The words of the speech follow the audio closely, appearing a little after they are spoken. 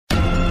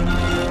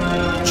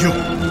Yo.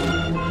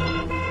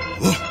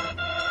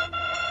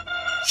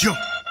 Yo.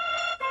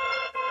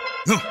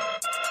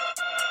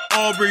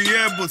 Aubrey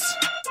Edwards,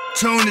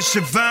 Tony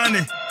Schiavone.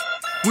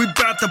 We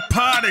bout to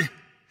party.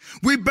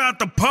 We bout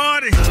to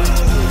party.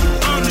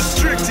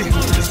 Unrestricted.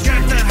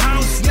 Got the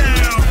house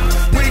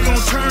now. We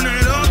gon' turn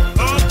it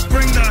up,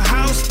 bring the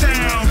house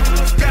down.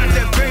 Got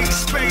that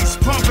bass space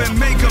pumping,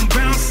 make them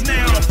bounce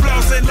now.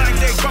 Flossing like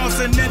they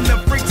bossing and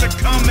the freaks are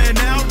coming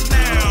out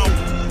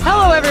now.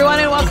 Hello, everyone,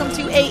 and welcome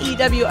to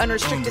AEW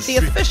Unrestricted, the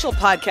official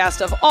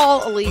podcast of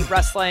All Elite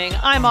Wrestling.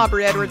 I'm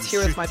Aubrey Edwards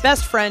here with my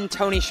best friend,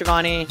 Tony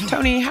Schiavone.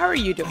 Tony, how are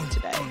you doing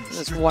today?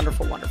 This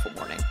wonderful, wonderful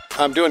morning.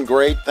 I'm doing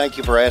great. Thank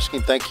you for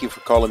asking. Thank you for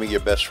calling me your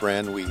best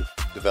friend. We've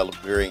developed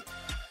a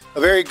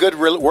very good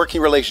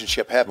working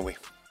relationship, haven't we?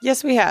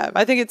 Yes, we have.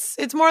 I think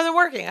it's more than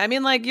working. I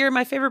mean, like, you're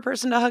my favorite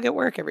person to hug at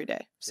work every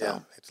day. So. Yeah,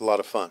 it's a lot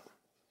of fun.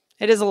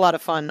 It is a lot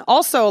of fun.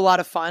 Also a lot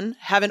of fun.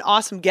 Have an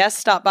awesome guest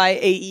stop by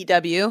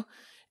AEW.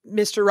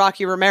 Mr.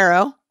 Rocky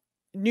Romero,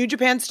 New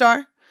Japan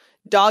star,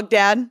 dog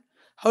dad,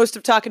 host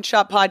of Talkin'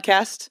 Shop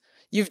podcast.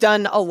 You've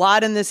done a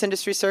lot in this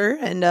industry, sir,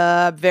 and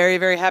very,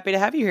 very happy to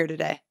have you here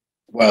today.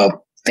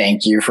 Well,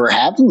 thank you for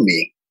having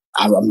me.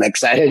 I'm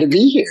excited to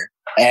be here.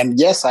 And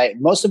yes,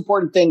 most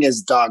important thing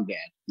is dog dad.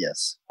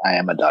 Yes, I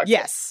am a dog dad.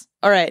 Yes.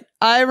 All right.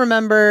 I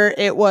remember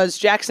it was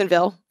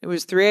Jacksonville. It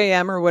was 3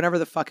 a.m. or whatever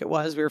the fuck it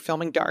was. We were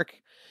filming dark.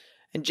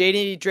 And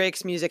JD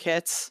Drake's music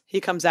hits.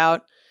 He comes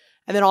out.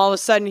 And then all of a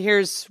sudden,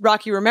 here's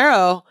Rocky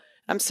Romero.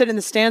 I'm sitting in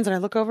the stands and I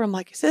look over. I'm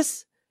like, is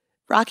this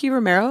Rocky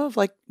Romero of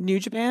like New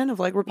Japan, of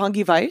like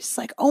Roppongi Vice?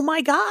 Like, oh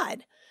my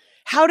God.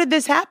 How did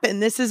this happen?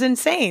 This is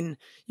insane.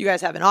 You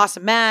guys have an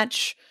awesome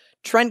match.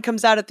 Trent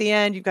comes out at the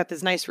end. You've got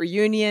this nice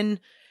reunion.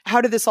 How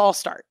did this all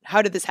start?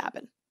 How did this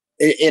happen?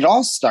 It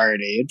all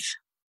started,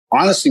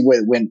 honestly,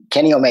 when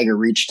Kenny Omega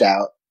reached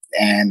out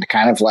and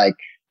kind of like,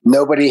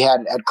 nobody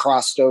had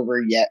crossed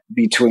over yet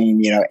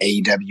between,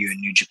 AEW and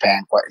New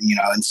Japan,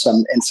 in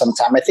some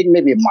time. I think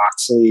maybe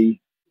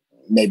Moxley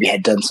maybe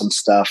had done some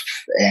stuff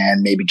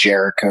and maybe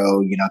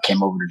Jericho,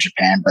 came over to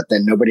Japan, but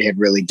then nobody had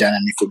really done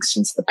anything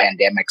since the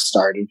pandemic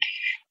started.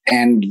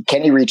 And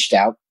Kenny reached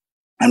out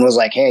and was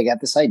like, hey, I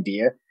got this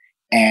idea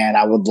and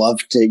I would love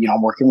to,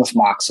 I'm working with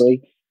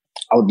Moxley.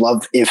 I would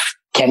love if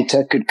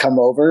Kenta could come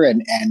over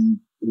and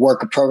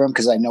work a program,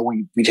 because I know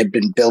we had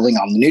been building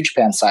on the New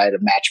Japan side a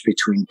match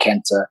between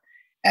Kenta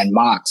and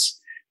Mox.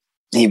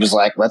 He was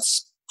like,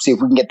 let's see if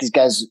we can get these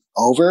guys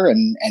over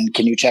and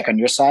can you check on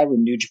your side with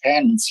New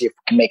Japan and see if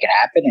we can make it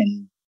happen?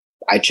 And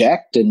I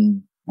checked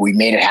and we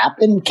made it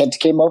happen. Kenta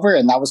came over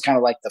and that was kind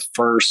of like the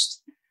first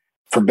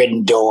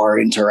Forbidden Door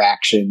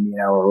interaction,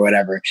 or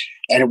whatever.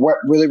 And it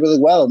worked really, really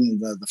well.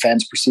 And the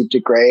fans perceived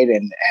it great.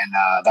 And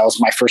that was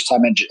my first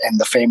time in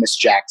the famous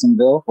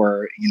Jacksonville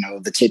where,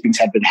 the tapings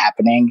had been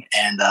happening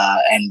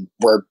and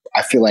where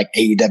I feel like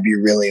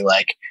AEW really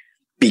like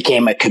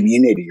became a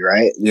community,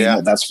 right? Yeah.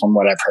 That's from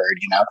what I've heard,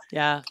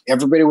 Yeah.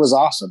 Everybody was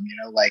awesome,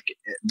 like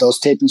those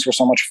tapings were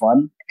so much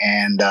fun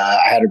and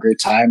I had a great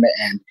time.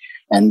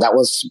 And that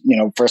was,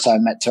 first time I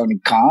met Tony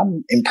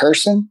Khan in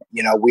person.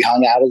 We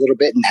hung out a little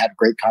bit and had a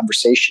great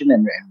conversation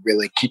and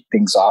really kicked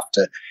things off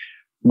to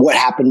what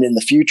happened in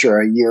the future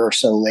a year or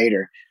so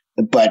later.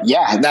 But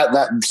yeah,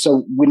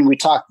 so when we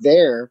talked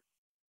there,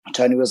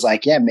 Tony was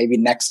like, yeah, maybe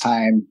next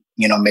time,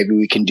 maybe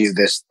we can do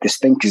this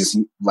thing. Cause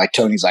like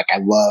Tony's like, I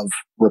love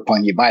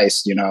Roppongi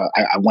Vice.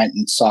 I went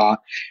and saw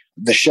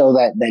the show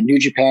that New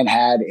Japan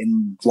had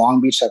in Long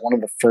Beach, like one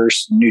of the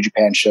first New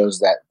Japan shows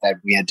that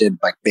we had did,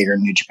 like bigger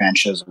New Japan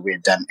shows that we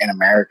had done in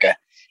America.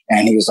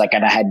 And he was like,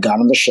 and I had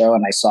gone on the show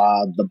and I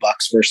saw the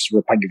Bucks versus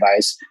Roppongi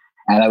Vice.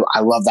 And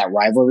I love that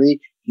rivalry.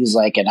 He's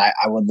like, and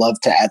I would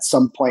love to, at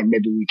some point,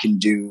 maybe we can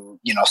do,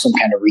 some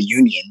kind of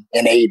reunion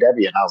in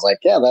AEW. And I was like,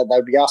 yeah,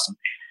 that'd be awesome.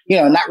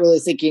 Not really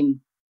thinking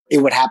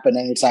it would happen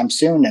anytime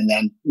soon. And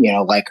then,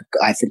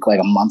 I think like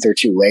a month or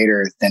two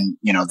later, then,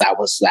 that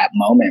was that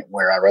moment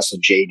where I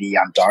wrestled JD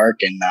on Dark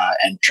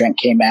and Trent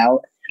came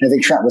out. And I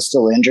think Trent was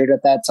still injured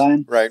at that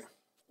time. Right.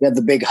 We had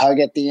the big hug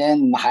at the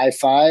end and the high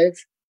five.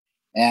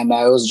 And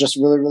it was just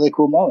a really, really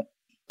cool moment.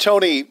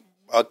 Tony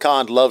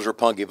Khan loves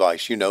Roppongi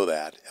Vice. You know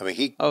that. I mean,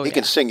 he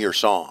can sing your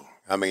song.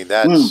 I mean,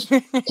 that's...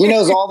 He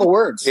knows all the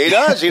words. He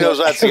does. He knows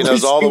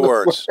all the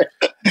words.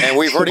 And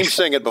we've heard him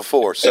sing it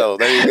before. So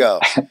there you go.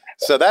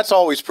 So that's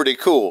always pretty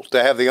cool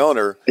to have the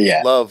owner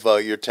love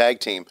your tag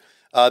team.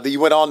 You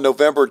went on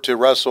November to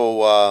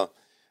wrestle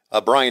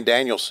Bryan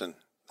Danielson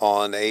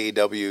on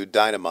AEW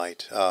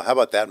Dynamite. How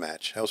about that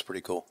match? That was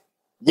pretty cool.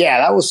 Yeah,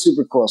 that was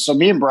super cool. So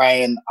me and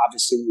Bryan,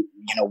 obviously,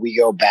 we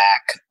go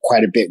back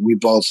quite a bit. We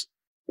both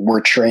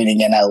were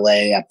training in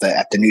LA at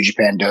the New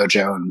Japan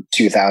Dojo in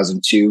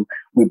 2002.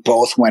 We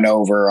both went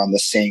over on the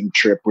same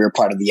trip. We were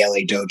part of the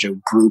LA Dojo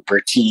group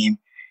or team,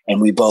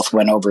 and we both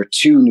went over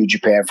to New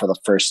Japan for the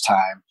first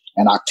time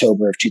in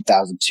October of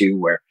 2002,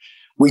 where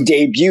we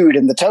debuted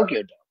in the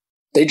Tokyo Dome.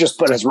 They just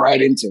put us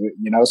right into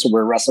it, so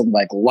we're wrestling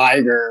like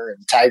Liger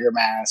and Tiger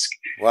Mask,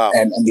 wow,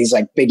 and these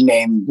like big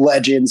name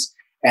legends,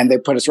 and they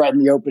put us right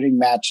in the opening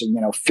match,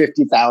 and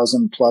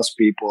 50,000 plus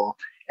people.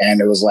 And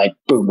it was like,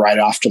 boom, right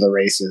off to the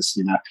races.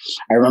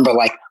 I remember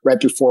like right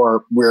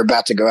before we were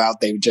about to go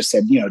out, they just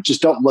said,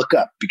 just don't look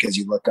up, because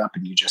you look up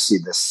and you just see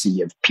this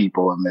sea of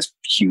people in this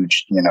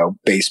huge,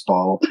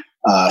 baseball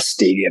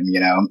stadium.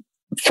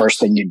 First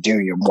thing you do,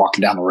 you're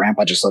walking down the ramp.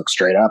 I just looked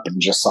straight up and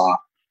just saw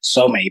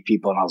so many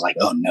people. And I was like,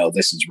 oh no,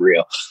 this is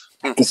real.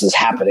 This is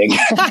happening.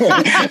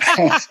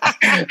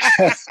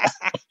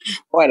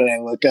 Why did I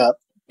look up?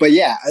 But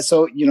yeah,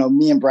 so,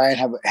 me and Brian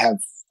have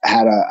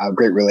had a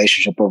great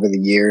relationship over the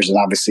years. And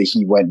obviously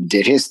he went and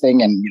did his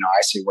thing. And,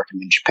 I started working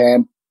in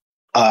Japan.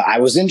 I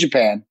was in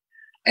Japan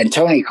and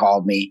Tony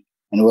called me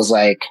and was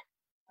like,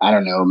 I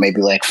don't know,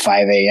 maybe like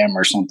 5 a.m.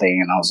 or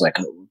something. And I was like,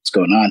 oh, what's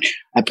going on?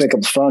 I pick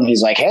up the phone.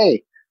 He's like,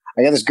 hey,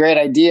 I got this great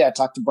idea. I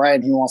talked to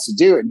Brian. He wants to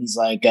do it. And he's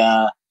like,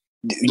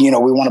 we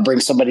want to bring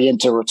somebody in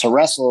to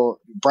wrestle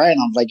Brian.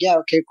 I'm like, yeah,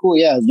 okay, cool.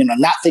 Yeah.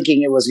 Not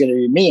thinking it was going to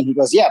be me. And he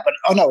goes, yeah, but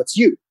oh no, it's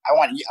you. I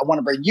want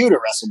to bring you to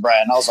wrestle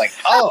Brian. I was like,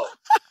 oh,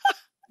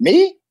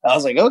 me? I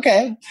was like,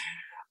 okay,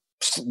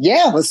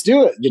 yeah, let's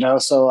do it.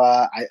 So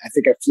I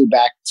think I flew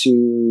back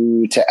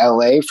to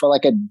LA for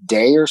like a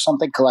day or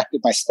something,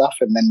 collected my stuff,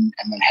 and then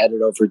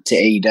headed over to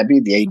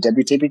AEW, the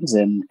AEW tapings,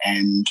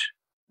 and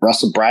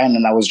wrestled Brian.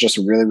 And that was just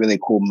a really, really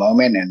cool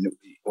moment. And it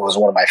was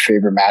one of my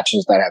favorite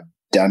matches that I've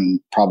done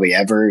probably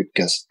ever,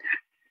 because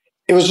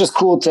it was just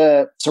cool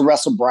to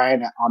wrestle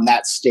Brian on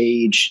that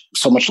stage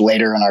so much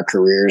later in our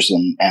careers.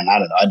 And I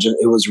don't know,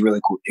 it was really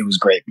cool. It was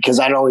great because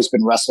I'd always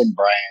been wrestling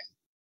Brian,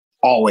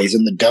 always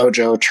in the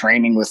dojo,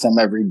 training with him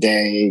every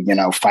day,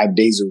 5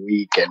 days a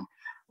week. And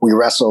we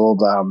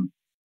wrestled,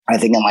 I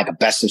think in like a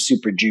best of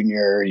Super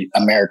Junior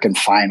American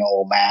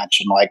final match.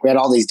 And like, we had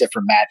all these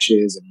different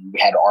matches and we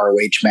had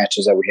ROH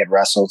matches that we had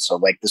wrestled. So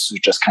like, this was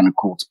just kind of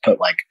cool to put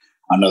like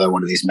another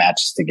one of these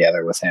matches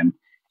together with him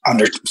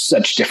under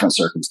such different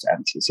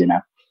circumstances,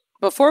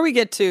 Before we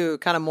get to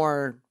kind of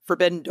more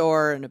Forbidden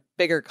Door and a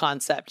bigger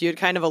concept, you had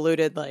kind of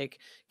alluded like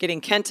getting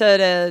Kenta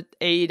to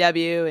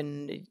AEW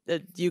and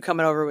you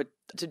coming over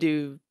to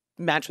do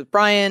match with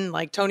Brian,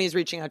 like Tony's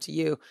reaching out to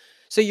you.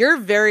 So you're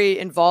very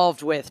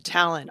involved with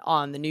talent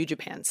on the New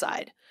Japan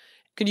side.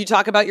 Could you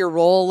talk about your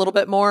role a little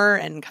bit more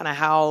and kind of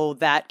how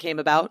that came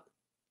about?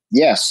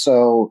 Yeah.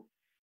 So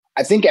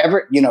I think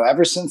ever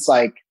since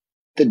like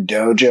the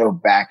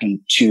dojo back in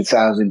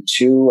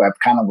 2002, I've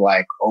kind of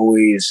like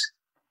always,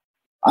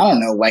 I don't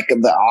know, like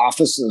the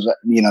offices,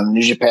 the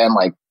New Japan,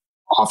 like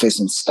office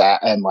and staff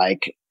and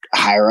like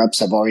higher ups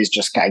have always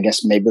just, I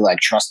guess, maybe like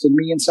trusted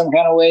me in some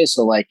kind of way.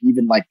 So like,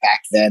 even like back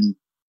then,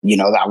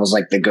 that was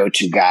like the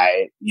go-to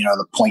guy,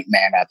 the point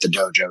man at the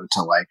dojo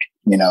to like,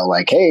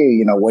 like, hey,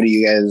 what do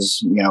you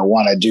guys,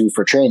 want to do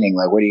for training?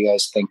 Like, what do you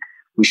guys think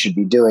we should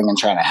be doing, and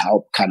trying to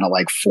help kind of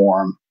like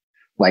form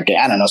like,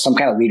 I don't know, some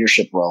kind of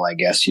leadership role, I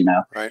guess,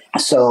 Right.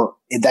 So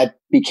that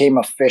became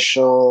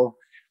official.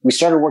 We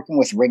started working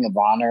with Ring of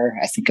Honor,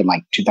 I think in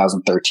like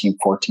 2013,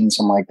 14,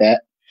 something like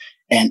that.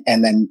 And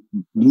then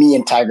me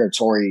and Tiger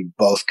Tori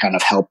both kind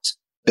of helped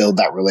build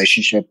that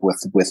relationship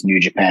with New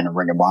Japan and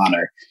Ring of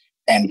Honor.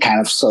 And kind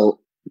of, so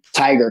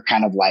Tiger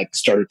kind of like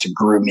started to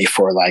groom me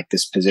for like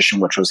this position,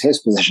 which was his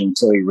position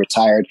until he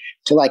retired,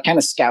 to like kind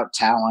of scout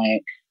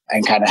talent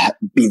and kind of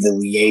be the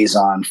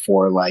liaison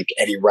for like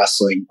any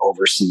wrestling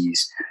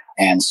overseas.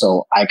 And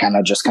so I kind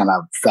of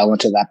fell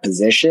into that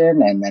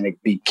position, and then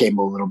it became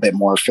a little bit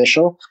more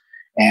official.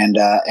 And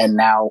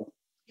now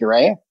here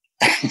I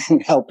am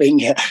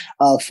helping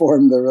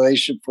form the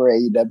relationship for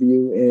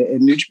AEW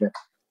in New Japan.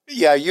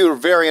 Yeah, you were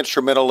very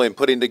instrumental in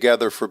putting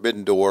together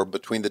Forbidden Door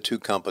between the two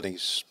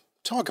companies.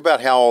 Talk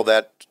about how all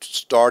that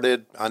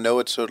started. I know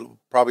it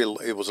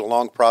was a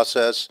long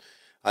process.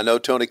 I know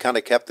Tony kind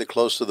of kept it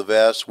close to the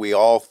vest. We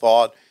all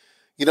thought,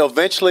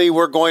 eventually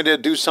we're going to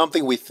do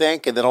something, we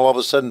think, and then all of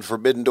a sudden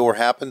Forbidden Door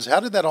happens. How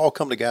did that all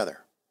come together?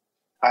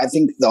 I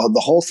think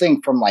the whole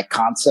thing from like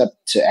concept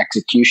to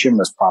execution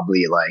was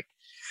probably like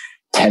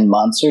 10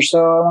 months or so.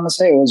 I want to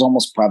say it was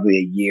almost probably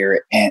a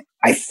year. And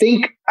I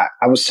think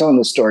I was telling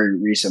the story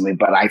recently,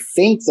 but I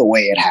think the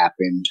way it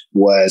happened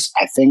was,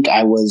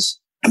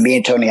 me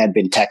and Tony had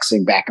been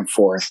texting back and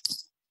forth.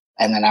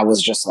 And then I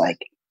was just like,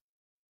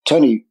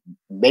 Tony,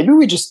 maybe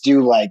we just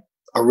do like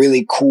a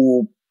really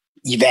cool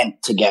event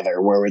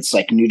together where it's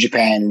like New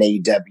Japan and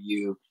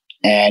AEW.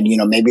 And,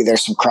 maybe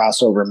there's some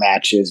crossover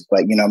matches,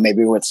 but,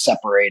 maybe it's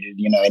separated,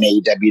 and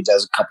AEW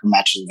does a couple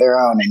matches of their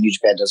own and New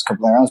Japan does a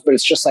couple of their own, but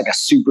it's just like a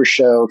super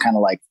show, kind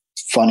of like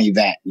fun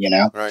event,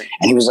 Right.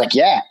 And he was like,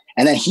 yeah.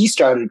 And then he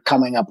started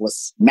coming up with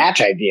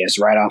match ideas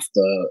right off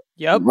the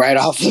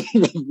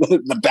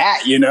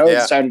bat,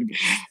 Yeah. Started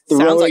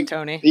Sounds like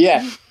Tony.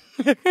 Yeah.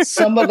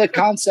 Some of the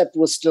concept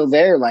was still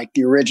there, like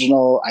the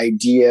original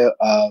idea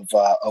of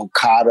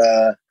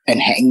Okada and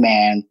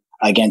Hangman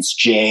against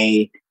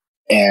Jay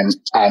and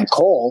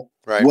Cole.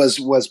 Right.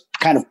 was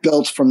kind of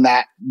built from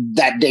that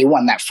day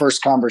one, that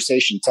first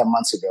conversation 10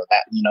 months ago,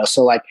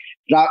 so like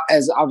not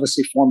as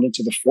obviously formed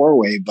into the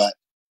 4-way, but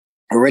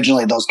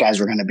originally those guys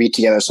were going to be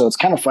together. So it's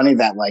kind of funny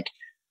that like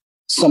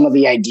some of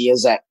the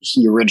ideas that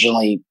he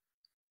originally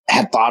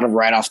had thought of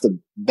right off the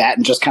bat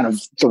and just kind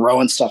of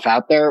throwing stuff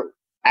out there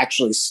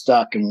actually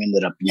stuck, and we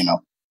ended up,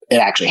 it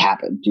actually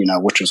happened,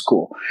 which was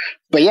cool.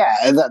 But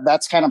yeah,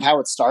 that's kind of how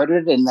it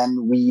started. And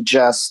then we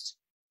just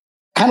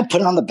kind of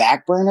put it on the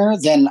back burner.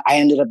 Then I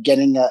ended up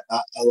getting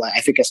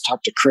I think I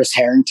talked to Chris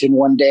Harrington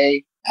one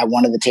day at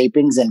one of the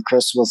tapings, and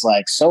Chris was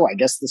like, so I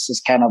guess this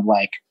is kind of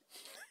like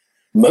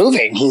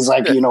moving. He's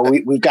like,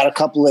 we've got a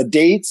couple of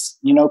dates,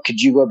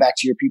 could you go back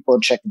to your people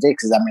and check the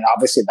dates? Because I mean,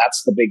 obviously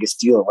that's the biggest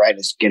deal, right?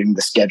 Is getting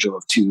the schedule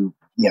of two,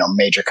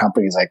 major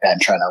companies like that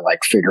and trying to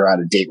like figure out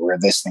a date where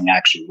this thing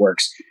actually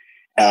works.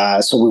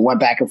 So we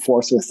went back and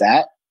forth with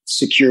that,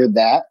 secured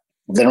that.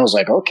 Then it was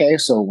like, okay,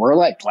 so we're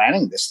like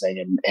planning this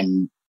thing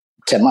in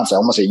 10 months,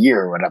 almost a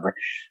year or whatever.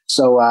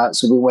 So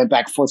we went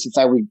back and forth with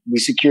that. We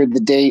secured the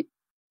date.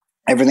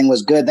 Everything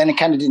was good. Then it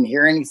kind of didn't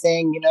hear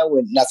anything,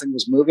 when nothing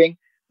was moving.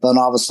 Then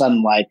all of a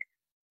sudden, like,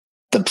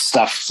 the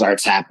stuff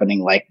starts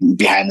happening, like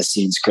behind the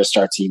scenes. Chris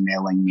starts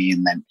emailing me,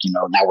 and then,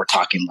 now we're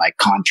talking like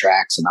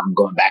contracts, and I'm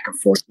going back and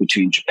forth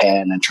between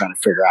Japan and trying to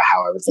figure out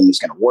how everything is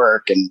going to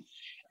work.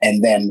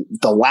 And then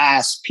the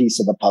last piece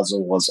of the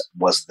puzzle was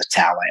the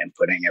talent and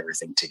putting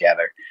everything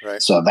together.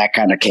 Right. So that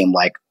kind of came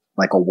like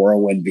a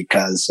whirlwind,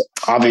 because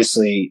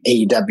obviously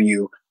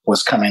AEW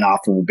was coming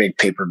off of a big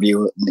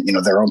pay-per-view,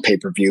 their own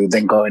pay-per-view,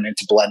 then going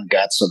into Blood and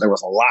Guts. So there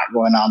was a lot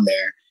going on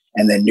there.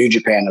 And then New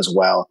Japan as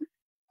well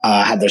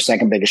had their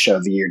second biggest show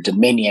of the year,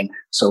 Dominion.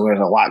 So there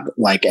was a lot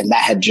and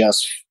that had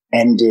just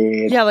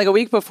ended. Yeah, like a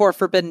week before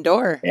Forbidden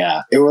Door.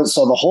 Yeah, it was.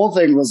 So the whole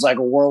thing was like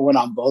a whirlwind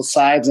on both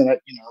sides, and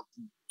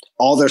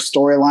all their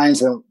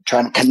storylines and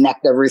trying to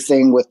connect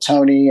everything with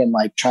Tony, and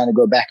like trying to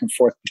go back and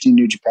forth between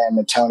New Japan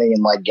and Tony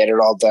and like get it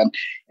all done.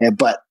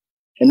 But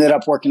ended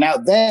up working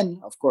out. Then,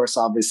 of course,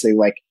 obviously,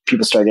 like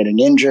people started getting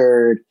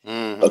injured.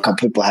 Mm-hmm. A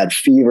couple people had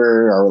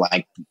fever, or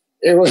like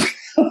it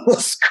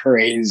was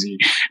crazy,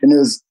 and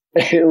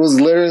it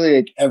was literally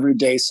like every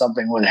day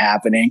something was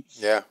happening.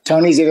 Yeah,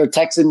 Tony's either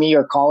texting me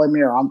or calling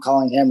me, or I'm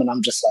calling him, and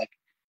I'm just like,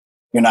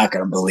 "You're not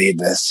going to believe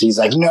this." He's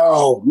like,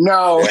 no.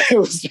 It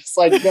was just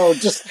like, no,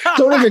 just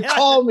don't even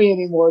call me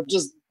anymore.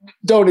 Just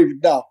don't even,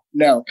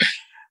 no.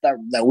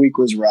 That week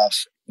was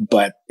rough,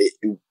 but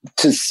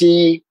to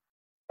see,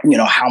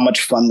 how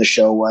much fun the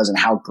show was and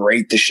how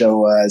great the show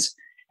was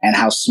and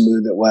how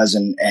smooth it was,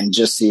 and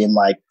just seeing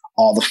like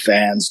all the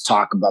fans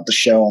talk about the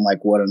show and like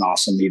what an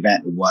awesome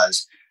event it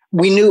was.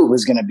 We knew it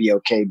was going to be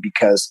okay,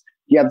 because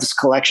you have this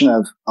collection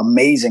of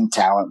amazing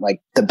talent,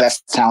 like the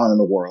best talent in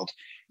the world,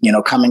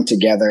 coming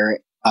together,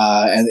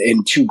 and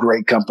in two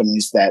great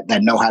companies that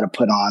know how to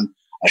put on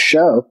a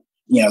show.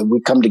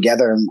 We come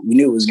together, and we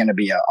knew it was going to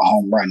be a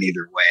home run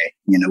either way.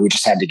 We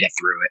just had to get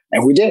through it,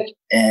 and we did.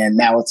 And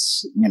now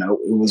it's,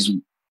 it was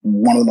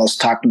one of the most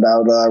talked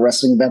about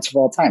wrestling events of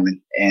all time.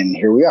 And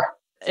here we are.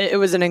 It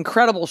was an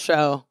incredible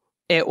show.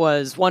 It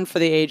was one for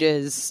the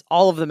ages.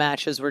 All of the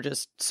matches were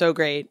just so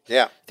great.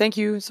 Yeah. Thank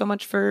you so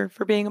much for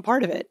being a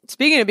part of it.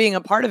 Speaking of being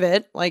a part of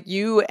it, like,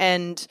 you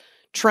and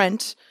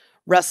Trent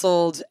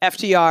wrestled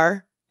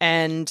FTR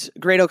and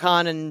Great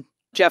O'Khan and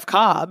Jeff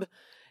Cobb.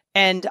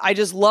 And I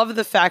just love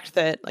the fact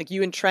that, like,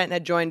 you and Trent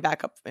had joined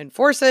back up in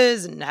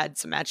forces and had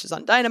some matches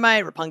on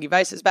Dynamite. Roppongi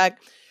Vice is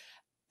back.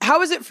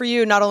 How is it for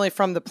you, not only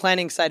from the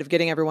planning side of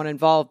getting everyone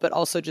involved, but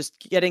also just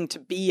getting to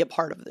be a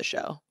part of the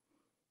show?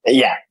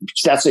 Yeah,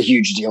 that's a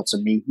huge deal to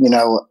me.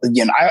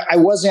 I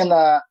wasn't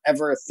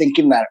ever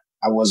thinking that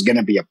I was going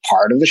to be a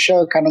part of the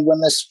show kind of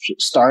when this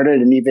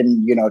started, and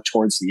even,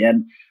 towards the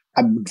end.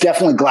 I'm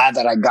definitely glad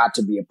that I got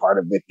to be a part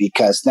of it,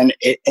 because then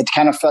it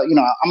kind of felt,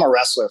 I'm a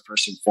wrestler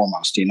first and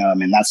foremost,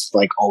 that's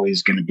like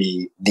always going to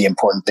be the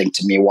important thing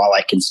to me, while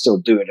I can still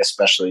do it,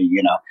 especially,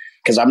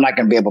 because I'm not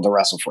going to be able to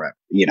wrestle forever.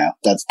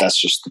 That's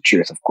just the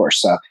truth, of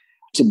course. So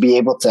to be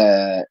able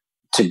to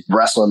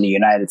wrestle in the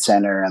United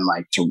Center and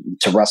like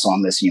to wrestle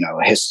on this,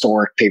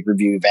 historic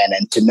pay-per-view event,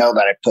 and to know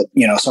that I put,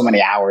 so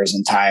many hours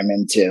and time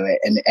into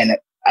it. And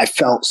I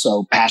felt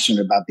so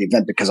passionate about the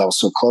event because I was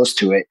so close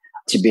to it.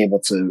 To be able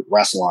to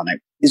wrestle on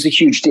it is a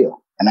huge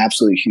deal, an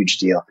absolutely huge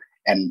deal.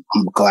 And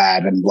I'm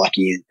glad and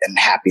lucky and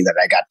happy that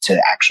I got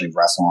to actually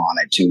wrestle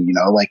on it too.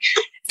 Like,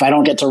 if I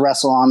don't get to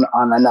wrestle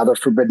on another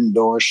Forbidden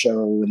Door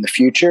show in the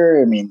future,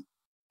 I mean,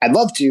 I'd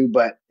love to,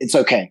 but it's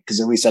okay,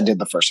 because at least I did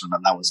the first one,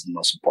 and that was the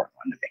most important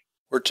one to me.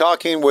 We're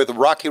talking with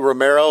Rocky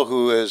Romero,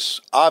 who is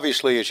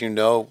obviously, as you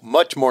know,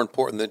 much more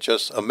important than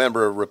just a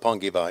member of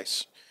Roppongi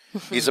Vice.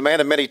 He's a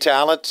man of many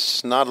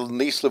talents, not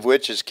least of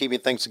which is keeping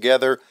things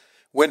together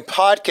when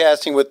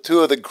podcasting with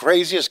two of the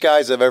craziest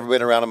guys I've ever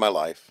been around in my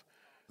life,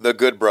 the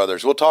Good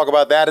Brothers. We'll talk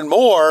about that and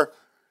more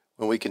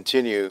when we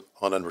continue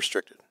on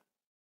Unrestricted.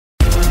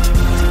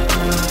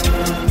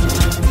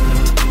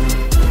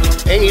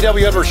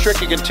 AEW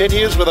Unrestricted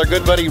continues with our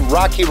good buddy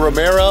Rocky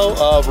Romero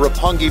of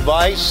Roppongi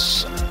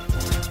Vice.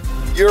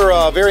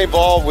 You're very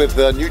involved with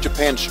New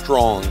Japan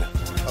Strong.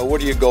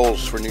 What are your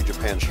goals for New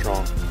Japan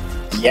Strong?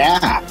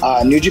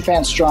 Yeah, New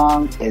Japan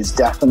Strong is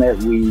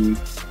definitely...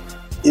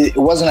 It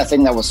wasn't a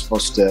thing that was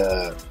supposed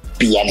to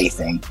be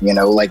anything,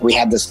 like we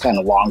had this kind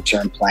of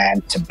long-term plan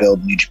to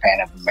build New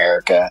Japan of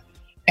America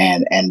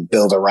and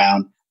build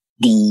around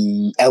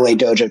the LA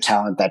Dojo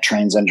talent that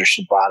trains under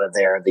Shibata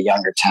there, the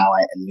younger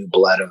talent and new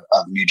blood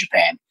of New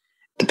Japan.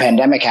 The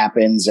pandemic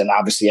happens and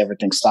obviously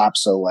everything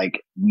stops. So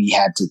like we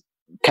had to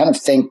kind of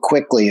think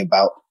quickly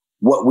about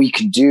what we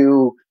could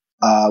do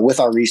with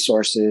our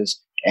resources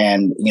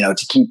and,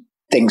 to keep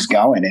things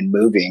going and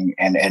moving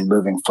and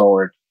moving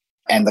forward.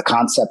 And the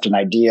concept and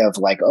idea of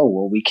like, oh,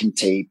 well, we can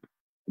tape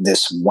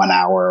this 1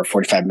 hour,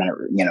 45-minute,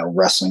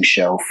 wrestling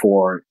show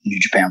for New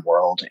Japan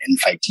World and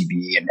Fight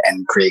TV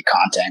and create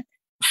content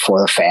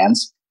for the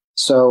fans.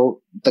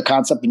 So the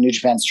concept of New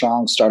Japan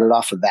Strong started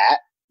off with that.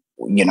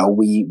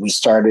 We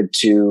started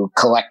to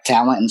collect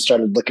talent and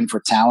started looking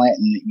for talent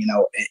and,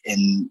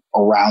 in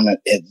around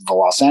the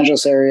Los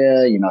Angeles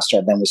area,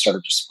 then we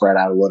started to spread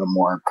out a little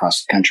more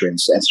across the country and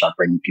start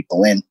bringing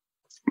people in.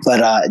 But,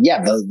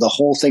 the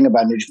whole thing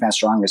about New Japan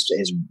Strong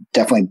is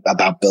definitely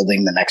about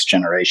building the next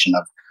generation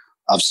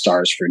of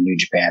stars for New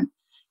Japan.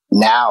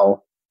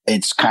 Now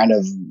it's kind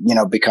of,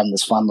 become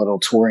this fun little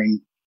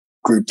touring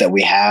group that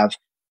we have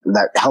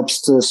that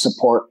helps to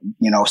support,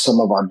 some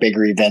of our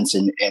bigger events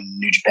in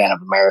New Japan of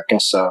America.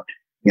 So,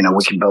 we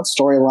can build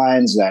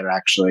storylines that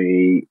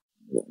actually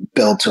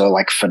build to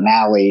a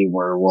finale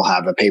where we'll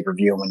have a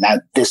pay-per-view. And now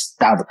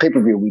the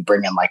pay-per-view, we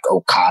bring in like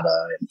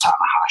Okada and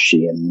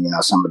Tanahashi and,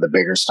 some of the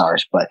bigger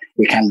stars, but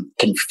we can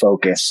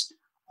focus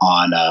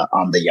on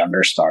the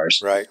younger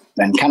stars, right?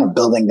 And kind of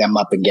building them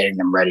up and getting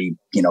them ready,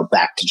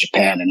 back to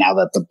Japan. And now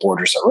that the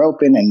borders are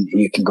open and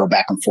you can go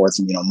back and forth,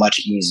 much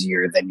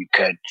easier than you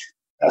could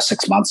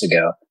 6 months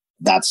ago.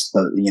 That's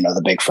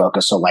the big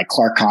focus. So like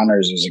Clark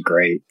Connors is a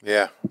great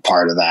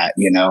part of that,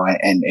 and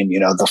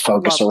the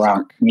focus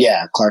around,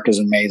 Clark is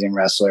an amazing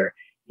wrestler.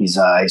 He's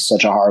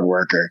such a hard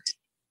worker.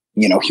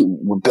 We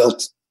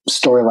built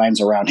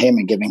storylines around him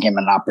and giving him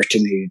an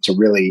opportunity to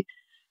really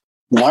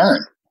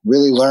learn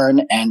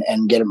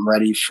and get him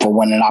ready for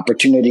when an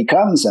opportunity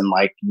comes. And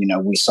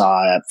we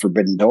saw at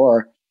Forbidden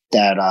Door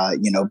that,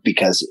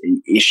 because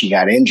Ishii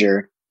got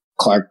injured,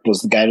 Clark was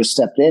the guy who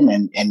stepped in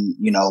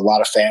and a lot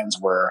of fans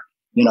were,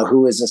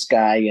 who is this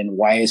guy and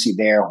why is he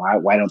there?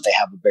 Why don't they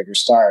have a bigger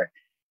star?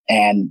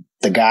 And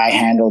the guy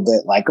handled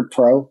it like a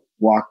pro,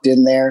 walked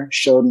in there,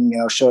 showed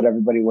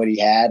everybody what he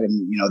had.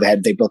 And,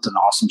 they built an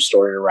awesome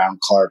story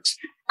around Clark's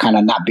kind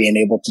of not being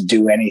able to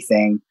do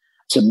anything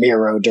to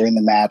Miro during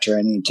the match or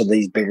any to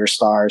these bigger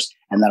stars.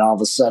 And then all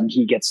of a sudden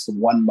he gets the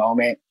one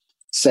moment,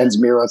 sends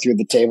Miro through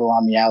the table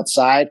on the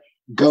outside,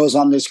 goes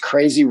on this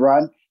crazy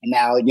run. And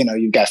now,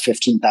 you've got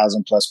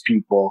 15,000 plus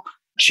people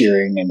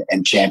cheering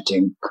and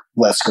chanting,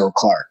 "Let's go,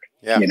 Clark."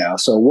 Yeah.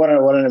 So what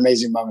an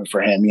amazing moment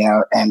for him,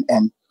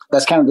 and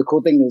that's kind of the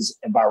cool thing is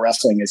about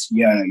wrestling is,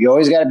 you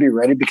always got to be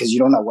ready because you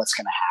don't know what's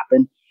going to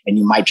happen. And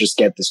you might just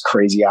get this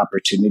crazy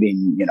opportunity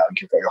and,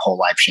 your whole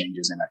life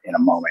changes in a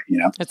moment,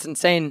 That's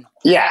insane.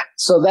 Yeah.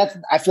 So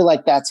I feel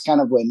like that's kind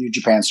of what New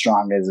Japan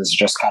Strong is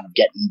just kind of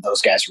getting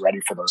those guys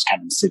ready for those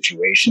kind of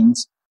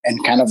situations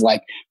and kind of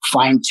like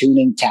fine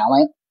tuning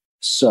talent.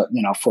 So,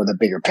 for the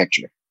bigger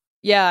picture.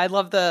 Yeah, I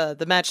love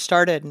the match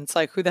started and it's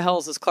like, who the hell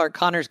is this Clark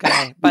Connors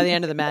guy by the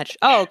end of the match?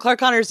 Oh, Clark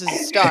Connors is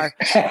a star.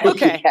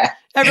 Okay. Yeah.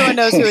 Everyone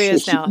knows who he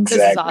is now. Exactly.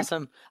 This is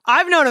awesome.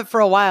 I've known it for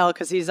a while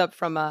because he's up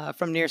from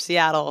near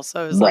Seattle.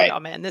 So it was like, oh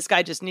man, this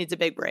guy just needs a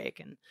big break.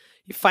 And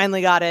you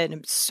finally got it. And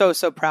I'm so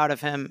proud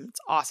of him.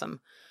 It's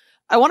awesome.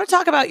 I want to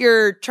talk about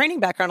your training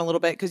background a little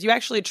bit because you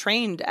actually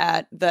trained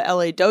at the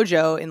LA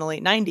Dojo in the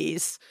late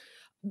 90s.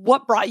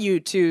 What brought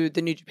you to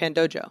the New Japan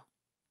Dojo?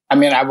 I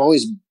mean, I've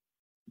always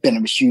been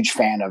a huge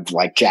fan of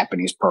like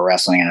Japanese pro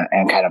wrestling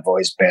and kind of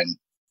always been,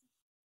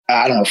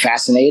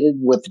 fascinated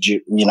with,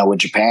 with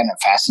Japan and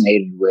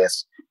fascinated with,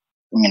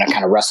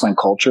 kind of wrestling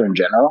culture in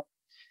general.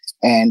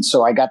 And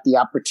so I got the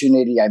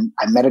opportunity. I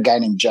met a guy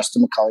named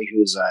Justin McCulley,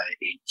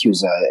 he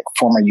was a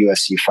former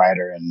UFC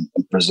fighter and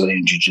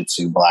Brazilian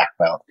Jiu-Jitsu black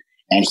belt.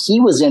 And he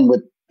was in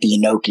with the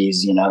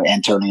Inokis,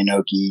 Antonio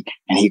Inoki,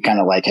 and he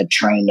kind of like had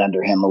trained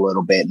under him a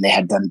little bit and they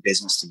had done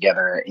business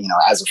together,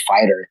 as a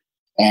fighter.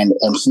 And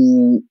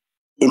he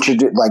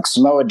introduced, like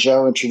Samoa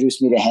Joe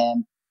introduced me to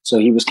him. So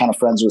he was kind of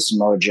friends with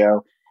Samoa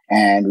Joe.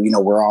 And,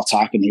 we're all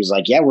talking. He was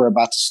like, yeah, we're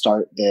about to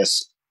start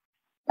this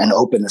and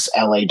open this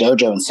LA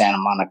dojo in Santa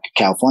Monica,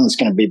 California. It's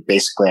going to be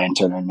basically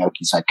Antonio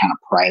Inoki's like kind of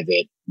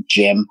private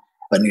gym,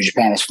 but New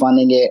Japan is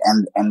funding it.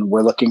 And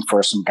we're looking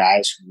for some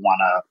guys who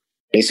want to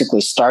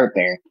basically start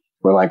there.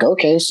 We're like,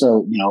 okay.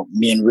 So,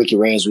 me and Ricky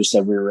Reyes, we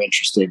said we were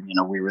interested.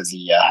 We were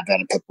the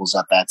Havana Pitbulls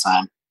at that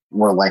time.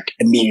 We're like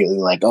immediately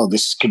like, oh,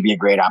 this could be a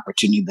great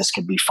opportunity. This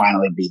could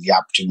finally be the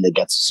opportunity that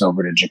gets us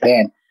over to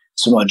Japan.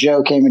 Samoa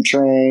Joe came and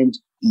trained.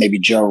 Maybe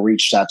Joe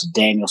reached out to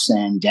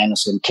Danielson.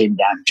 Danielson came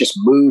down, just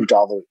moved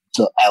all the way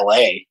to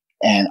LA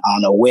and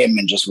on a whim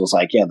and just was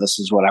like, yeah, this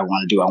is what I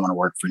want to do. I want to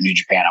work for New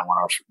Japan. I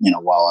want to,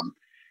 while I'm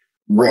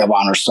Ring of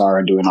Honor star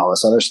and doing all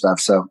this other stuff.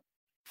 So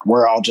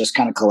we're all just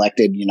kind of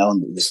collected,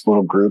 in this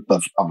little group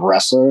of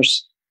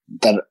wrestlers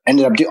that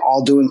ended up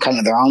all doing kind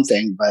of their own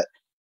thing. But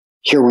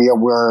here we are,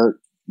 we're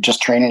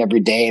just training every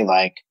day,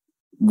 like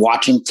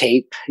watching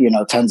tape,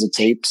 tons of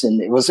tapes.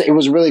 And it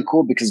was really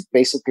cool because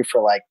basically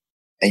for like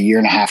a year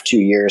and a half, 2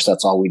 years,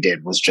 that's all we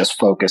did was just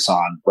focus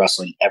on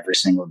wrestling every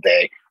single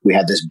day. We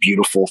had this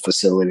beautiful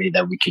facility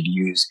that we could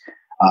use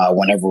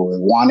whenever we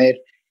wanted.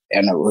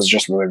 And it was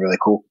just really, really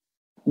cool.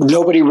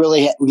 Nobody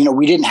really,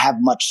 we didn't have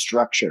much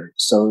structure.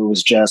 So it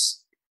was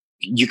just,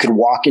 you could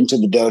walk into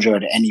the dojo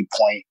at any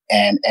point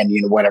and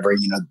whatever,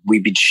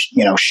 we'd be,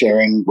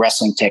 sharing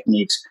wrestling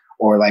techniques,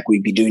 or like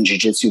we'd be doing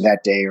jiu-jitsu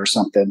that day or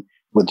something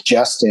with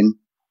Justin.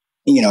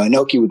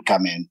 Inoki would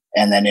come in,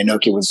 and then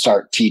Inoki would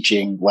start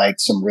teaching like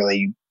some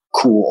really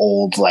cool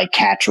old like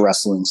catch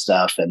wrestling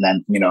stuff. And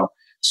then,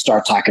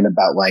 start talking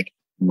about like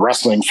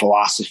wrestling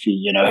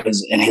philosophy,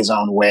 in his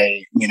own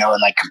way,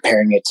 and like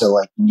comparing it to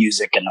like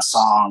music and a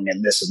song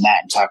and this and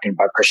that, and talking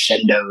about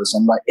crescendos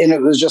and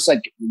it was just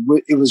like,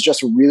 it was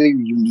just a really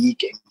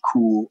unique and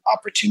cool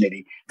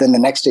opportunity. Then the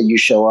next day you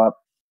show up,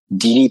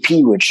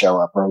 DDP would show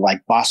up, or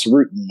like Boss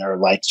Rutan, or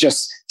like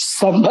just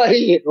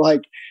somebody,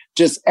 like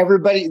just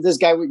everybody. This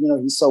guy would,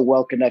 he's so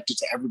well connected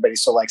to everybody.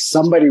 So like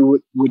somebody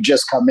would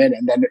just come in,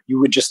 and then you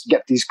would just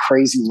get these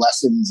crazy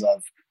lessons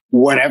of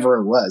whatever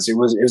it was. It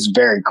was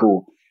very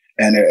cool.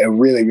 And a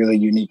really, really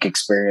unique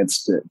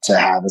experience to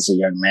have as a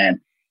young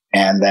man.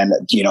 And then,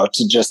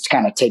 to just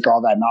kind of take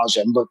all that knowledge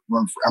and look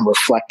and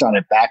reflect on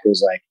it back, it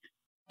was like,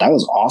 that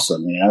was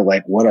awesome.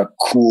 Like what a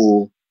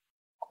cool,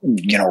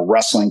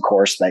 wrestling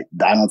course that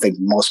I don't think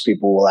most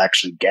people will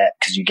actually get,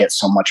 because you get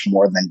so much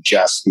more than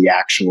just the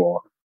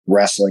actual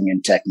wrestling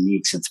and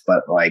techniques.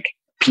 But like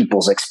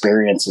people's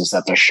experiences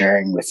that they're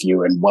sharing with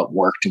you, and what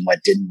worked and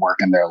what didn't work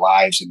in their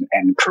lives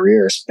and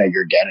careers that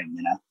you're getting,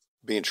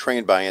 Being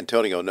trained by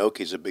Antonio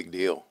Inoki is a big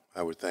deal,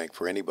 I would think,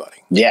 for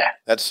anybody. Yeah.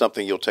 That's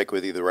something you'll take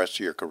with you the rest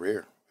of your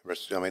career.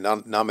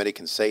 Not many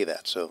can say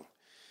that. So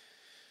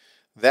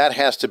that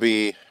has to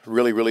be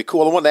really, really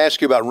cool. I wanted to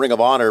ask you about Ring of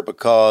Honor,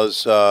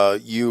 because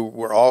you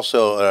were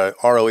also a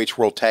ROH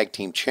World Tag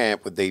Team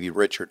Champ with Davey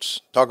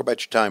Richards. Talk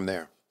about your time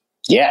there.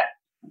 Yeah.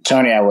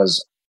 Tony, I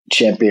was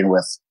champion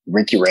with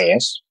Ricky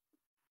Reyes,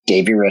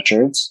 Davey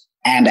Richards,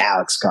 and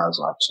Alex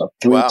Kozlov. So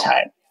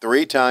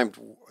three-time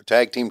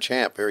tag team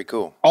champ. Very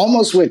cool.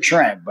 Almost with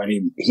Trent, but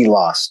he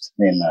lost.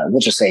 We'll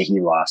just say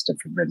he lost at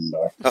Forbidden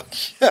Door.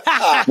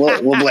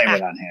 we'll blame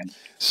it on him.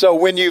 So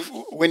when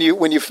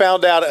you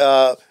found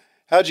out,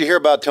 how'd you hear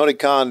about Tony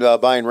Khan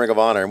buying Ring of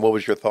Honor, and what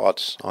was your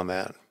thoughts on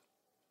that?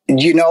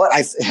 You know what?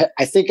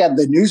 I think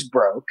the news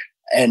broke,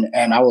 and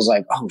I was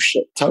like, oh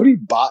shit, Tony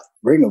bought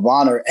Ring of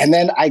Honor. And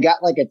then I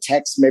got like a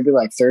text maybe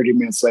like 30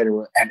 minutes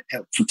later, and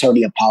for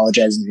Tony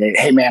apologizing.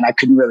 Hey man, I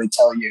couldn't really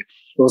tell you.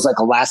 It was like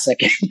a last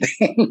second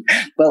thing,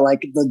 but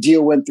like the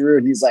deal went through,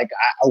 and he's like,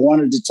 I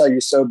wanted to tell you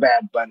so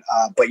bad, but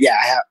yeah,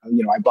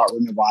 I bought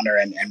Ring of Honor,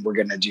 and we're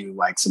going to do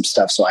like some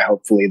stuff. So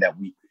hopefully that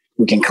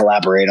we can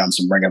collaborate on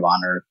some Ring of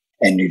Honor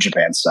and New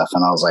Japan stuff.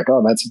 And I was like,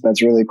 oh,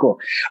 that's really cool.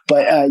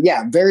 But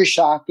yeah, very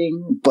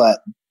shocking,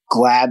 but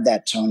glad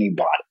that Tony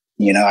bought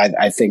it.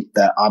 I think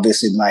that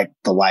obviously like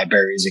the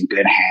library is in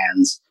good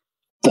hands.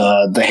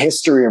 The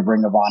history of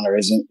Ring of Honor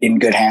is in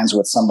good hands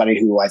with somebody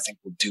who I think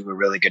will do a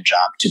really good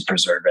job to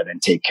preserve it and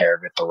take care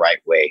of it the right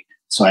way.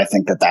 So I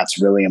think that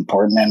that's really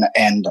important.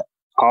 And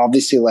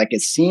obviously, like,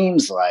 it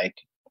seems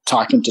like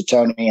talking to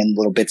Tony and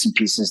little bits and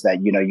pieces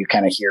that, you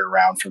kind of hear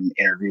around from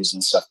interviews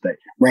and stuff, that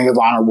Ring of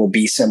Honor will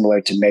be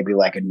similar to maybe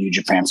like a New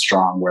Japan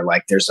Strong, where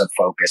like there's a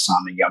focus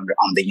on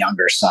the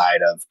younger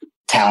side of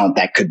talent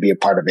that could be a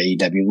part of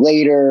AEW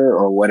later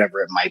or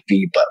whatever it might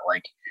be. But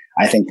like,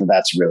 I think that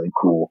that's really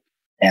cool.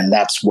 And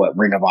that's what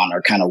Ring of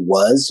Honor kind of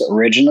was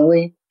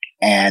originally.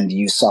 And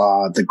you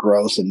saw the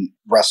growth in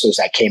wrestlers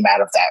that came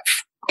out of that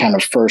kind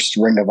of first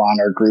Ring of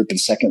Honor group and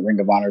second Ring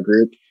of Honor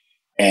group.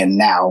 And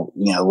now,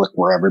 look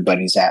where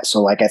everybody's at.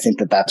 So like, I think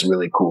that that's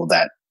really cool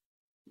that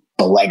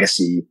the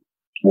legacy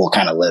will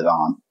kind of live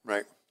on.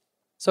 Right.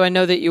 So I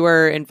know that you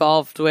were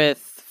involved with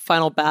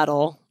Final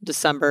Battle,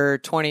 December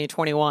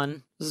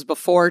 2021. This is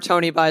before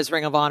Tony buys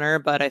Ring of Honor,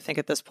 but I think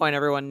at this point,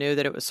 everyone knew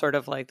that it was sort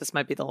of like, this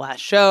might be the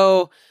last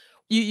show.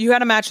 You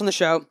had a match on the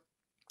show.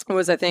 It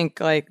was, I think,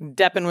 like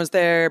Deppen was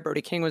there,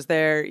 Brody King was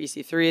there,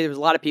 EC3. There was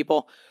a lot of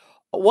people.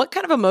 What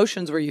kind of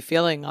emotions were you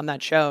feeling on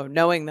that show,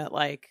 knowing that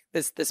like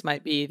this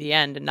might be the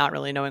end, and not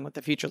really knowing what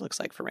the future looks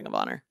like for Ring of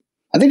Honor?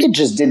 I think it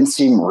just didn't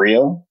seem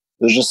real.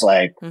 It was just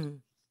like,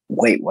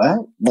 wait,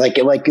 what? Like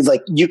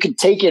you could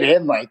take it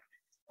in like,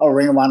 oh,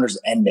 Ring of Honor's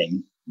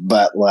ending,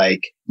 but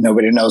like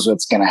nobody knows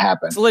what's going to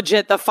happen. It's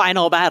legit the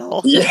final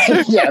battle. yeah,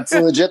 it's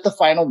legit the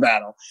final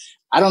battle.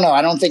 I don't know.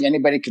 I don't think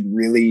anybody could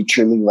really,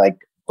 truly like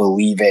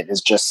believe it.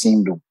 It just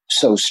seemed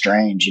so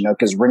strange,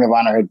 because Ring of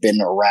Honor had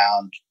been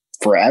around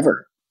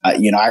forever.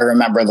 I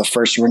remember the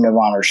first Ring of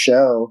Honor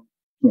show,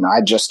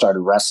 I just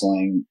started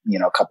wrestling,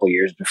 a couple of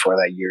years before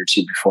that, year or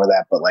two before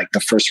that. But like the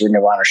first Ring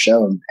of Honor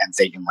show, and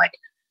thinking like,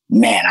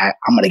 man,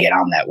 I'm going to get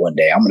on that one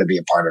day. I'm going to be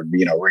a part of,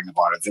 Ring of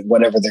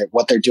Honor.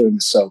 What they're doing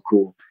is so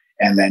cool.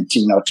 And then,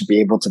 to be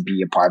able to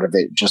be a part of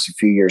it just a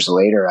few years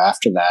later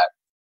after that.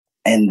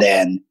 And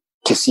then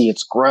to see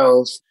its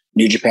growth,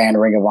 New Japan,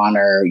 Ring of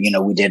Honor,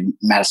 we did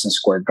Madison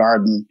Square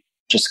Garden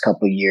just a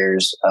couple of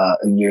years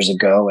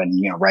ago,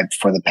 and, right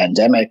before the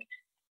pandemic.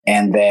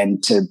 And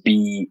then to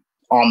be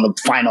on the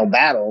final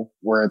battle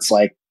where it's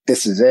like,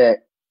 this is it.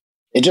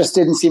 It just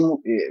didn't seem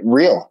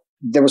real.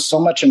 There was so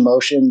much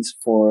emotions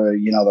for,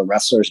 the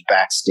wrestlers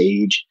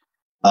backstage,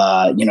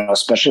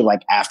 especially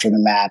like after the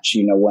match,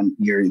 when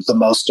you're the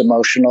most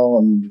emotional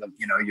and,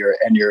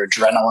 your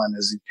adrenaline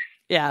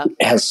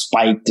has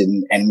spiked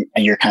and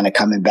you're kind of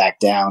coming back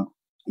down.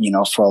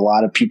 For a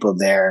lot of people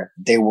there,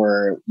 they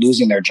were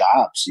losing their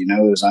jobs.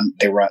 There's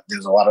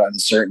a lot of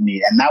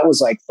uncertainty, and that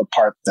was like the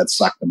part that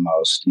sucked the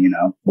most.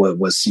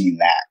 Was seeing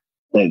that.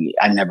 Like,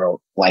 I never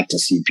like to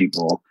see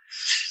people,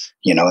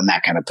 in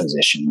that kind of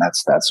position.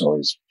 That's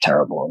always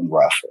terrible and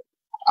rough.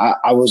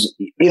 I was,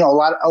 a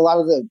lot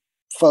of the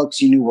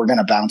folks were going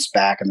to bounce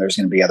back, and there's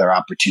going to be other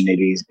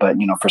opportunities. But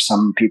for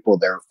some people,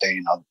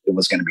 it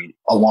was going to be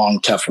a long,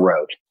 tough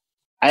road.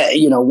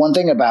 One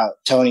thing about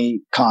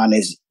Tony Khan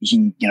is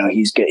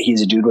he's good.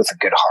 He's a dude with a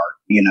good heart,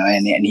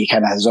 and he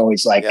kind of has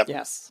always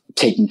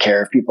taken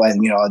care of people.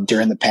 And,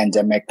 during the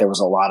pandemic, there was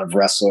a lot of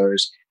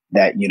wrestlers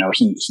that,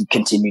 he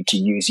continued to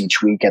use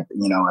each week at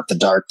the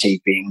Dark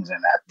tapings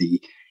and at the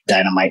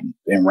Dynamite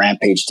and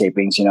Rampage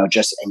tapings,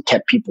 and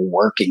kept people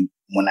working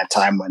when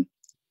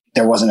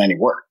there wasn't any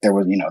work. There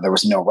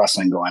was no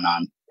wrestling going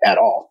on at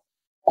all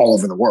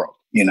over the world,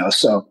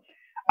 so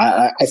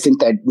I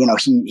think that,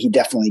 he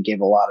definitely gave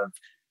a lot of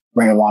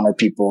Ring of Honor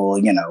people,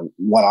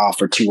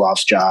 one-off or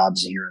two-off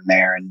jobs here and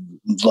there, and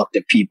looked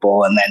at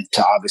people, and then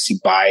to obviously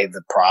buy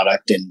the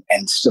product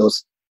and still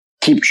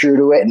keep true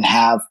to it and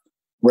have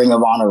Ring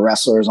of Honor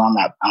wrestlers on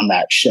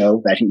that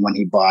show when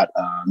he bought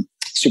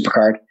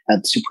Supercard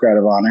at Supercard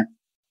of Honor.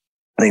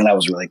 I think that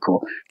was really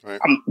cool. Right.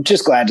 I'm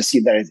just glad to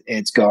see that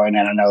it's going,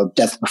 and I know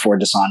Death Before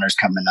Dishonor is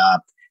coming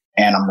up,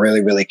 and I'm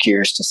really, really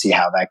curious to see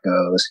how that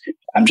goes.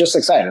 I'm just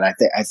excited.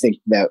 I think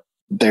that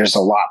there's a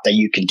lot that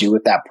you can do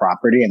with that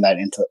property and that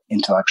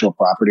intellectual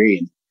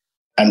property.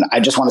 And I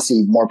just want to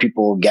see more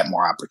people get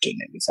more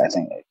opportunities. I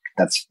think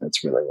that's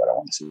really what I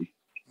want to see.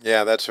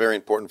 Yeah, that's very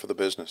important for the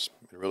business.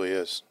 It really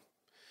is.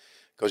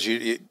 Because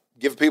you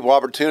give people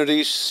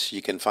opportunities,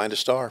 you can find a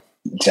star.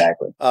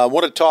 Exactly. I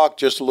want to talk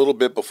just a little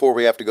bit before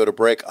we have to go to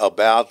break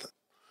about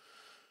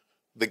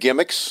the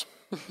gimmicks.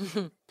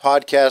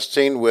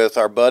 Podcasting with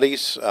our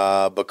buddies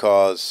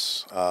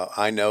because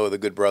I know the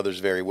Good Brothers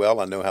very well.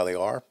 I know how they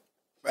are.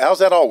 How's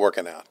that all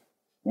working out?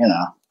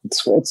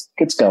 It's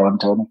going,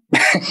 Tony.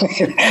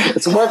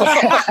 It's working.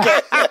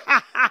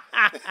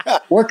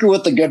 Working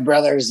with the Good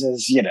Brothers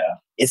is,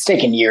 it's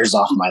taken years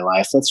off my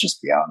life. Let's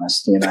just be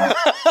honest,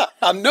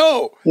 I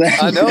know.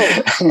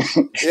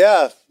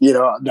 Yeah.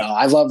 No,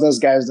 I love those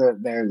guys.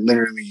 They're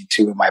literally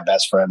two of my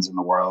best friends in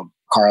the world.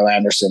 Carl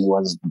Anderson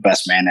was the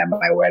best man at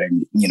my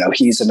wedding.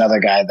 He's another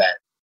guy that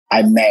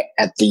I met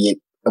at the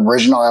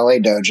original LA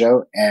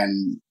dojo,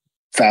 and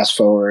fast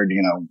forward,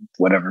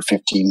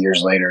 15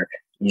 years later,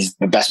 he's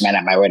the best man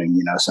at my wedding,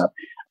 so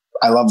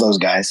I love those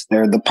guys.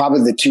 They're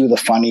probably the two of the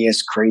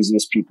funniest,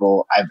 craziest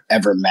people I've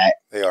ever met.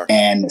 They are.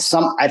 And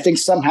I think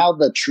somehow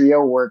the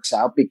trio works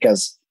out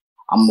because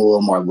I'm a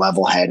little more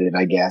level-headed,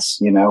 I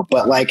guess,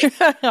 but like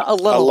a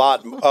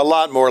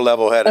lot more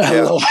level-headed.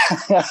 Yeah.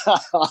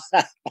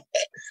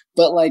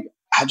 But like,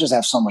 I just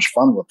have so much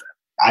fun with it.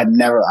 I've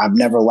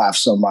never laughed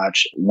so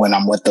much when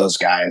I'm with those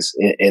guys.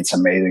 It's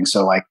amazing.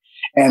 So like,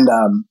 and,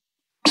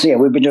 so yeah,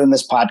 we've been doing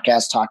this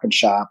podcast, Talking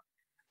Shop,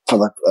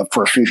 for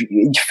a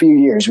few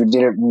years.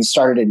 We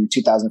started it in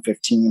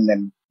 2015,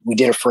 then we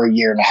did it for a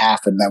year and a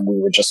half, and then we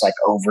were just like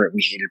over it.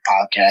 We hated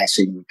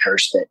podcasting. We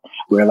cursed it.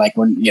 We were like,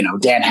 when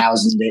Dan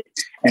Housened it,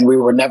 and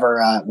we're never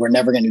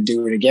going to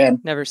do it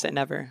again. Never say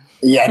never.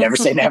 Yeah, never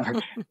say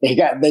never. They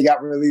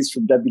got released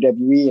from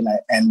WWE,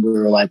 and we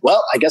were like,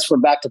 well, I guess we're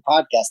back to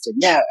podcasting.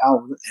 Yeah,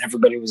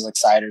 everybody was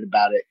excited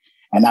about it,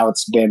 and now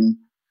it's been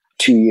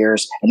 2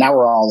 years, and now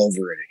we're all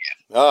over it again.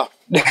 Oh.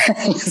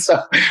 So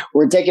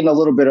we're taking a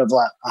little bit of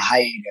a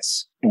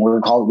hiatus.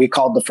 We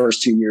called the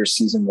first 2 years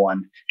season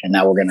 1, and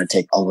now we're going to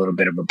take a little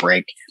bit of a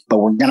break. But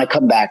we're going to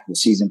come back with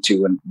season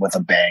 2 with a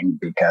bang,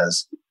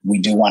 because we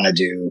do want to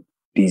do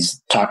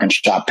these Talking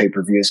Shop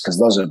pay-per-views, because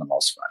those are the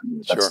most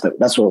fun.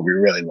 That's what we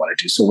really want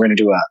to do. So we're going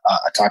to do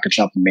a Talking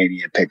Shop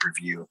Mania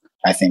pay-per-view,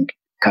 I think,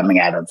 coming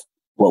out of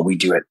what we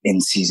do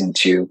in season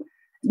 2.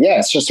 Yeah,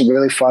 it's just a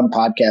really fun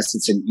podcast.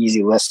 It's an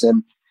easy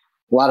listen.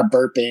 A lot of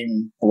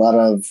burping, a lot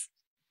of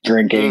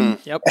drinking,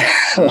 Yep.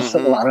 A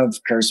lot of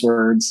curse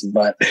words,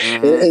 but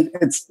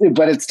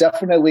it's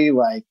definitely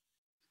like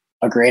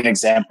a great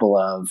example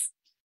of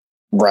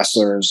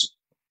wrestlers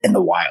in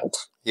the wild.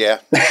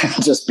 Yeah,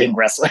 just being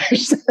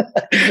wrestlers.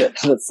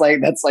 that's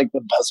like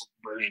the best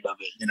version of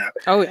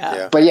it, Oh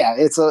yeah. But yeah,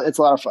 it's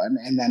a lot of fun.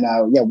 And then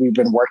we've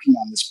been working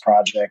on this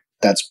project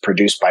that's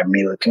produced by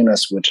Mila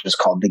Kunis, which is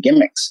called The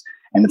Gimmicks,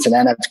 and it's an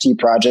NFT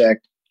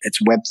project.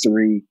 It's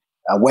Web3.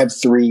 A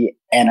Web3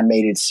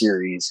 animated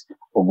series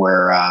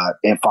where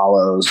it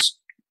follows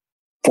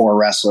 4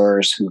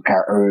 wrestlers who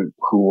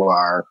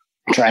are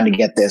trying to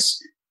get this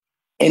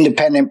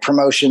independent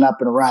promotion up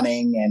and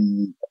running.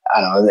 And I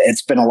don't know,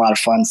 it's been a lot of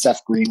fun.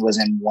 Seth Green was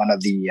in one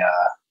of the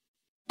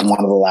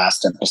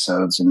last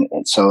episodes, and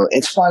so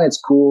it's fun. It's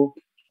cool.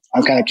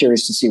 I'm kind of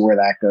curious to see where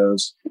that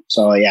goes.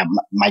 So yeah,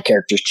 my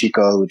character's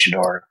Chico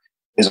Luchador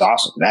is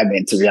awesome. I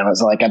mean, to be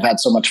honest, like I've had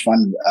so much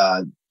fun.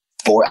 I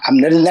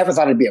never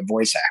thought I'd be a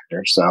voice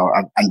actor, so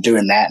I'm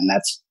doing that, and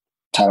that's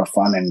a ton of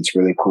fun, and it's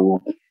really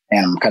cool.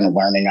 And I'm kind of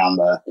learning on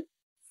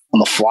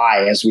the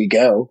fly as we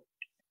go.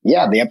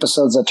 Yeah, the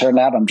episodes that turned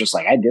out, I'm just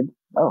like, I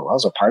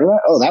was a part of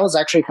that. Oh, that was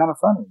actually kind of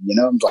funny.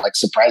 I'm like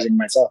surprising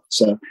myself.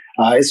 So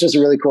it's just a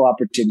really cool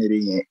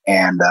opportunity,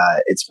 and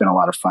it's been a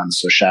lot of fun.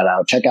 So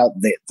check out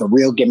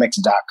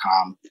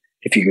therealgimmicks.com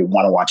if you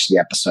want to watch the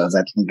episodes.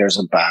 I think there's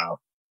about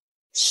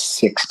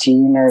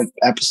 16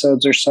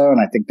 episodes or so,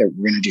 and I think that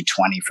we're going to do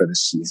 20 for the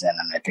season.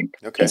 And I think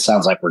it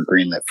sounds like we're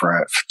greenlit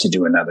to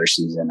do another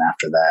season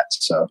after that.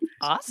 So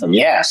awesome.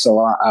 Yeah.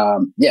 So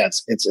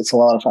it's a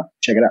lot of fun.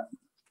 Check it out.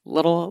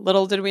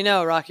 Little did we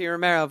know, Rocky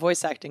Romero,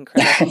 voice acting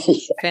credit. Yeah.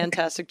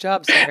 Fantastic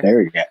job, sir. There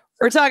we go.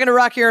 We're talking to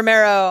Rocky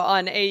Romero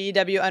on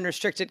AEW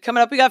Unrestricted.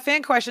 Coming up, we got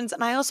fan questions,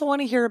 and I also want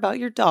to hear about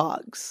your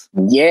dogs.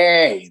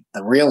 Yay,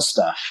 the real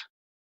stuff.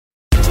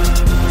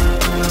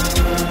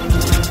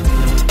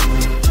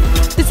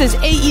 This is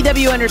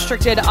AEW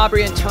Unrestricted.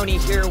 Aubrey and Tony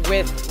here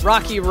with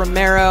Rocky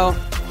Romero.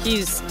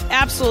 He's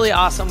absolutely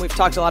awesome. We've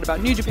talked a lot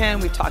about New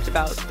Japan. We've talked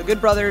about the Good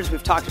Brothers.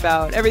 We've talked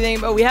about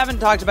everything, but we haven't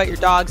talked about your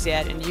dogs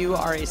yet, and you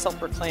are a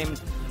self-proclaimed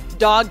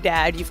dog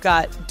dad. You've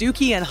got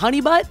Dookie and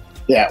Honey Butt.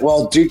 Yeah,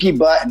 well, Dookie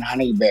Butt and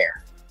Honey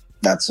Bear.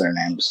 That's their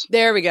names.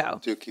 There we go.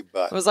 Dookie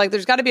Butt. I was like,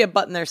 there's got to be a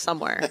butt in there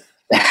somewhere.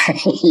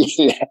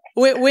 Yeah.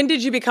 When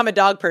did you become a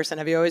dog person?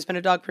 Have you always been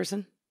a dog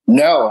person?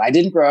 No, I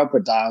didn't grow up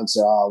with dogs.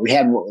 We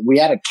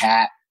had a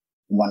cat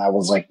when I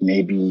was like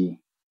maybe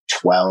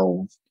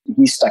 12.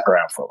 He stuck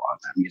around for a long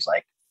time. He was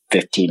like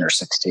 15 or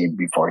 16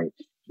 before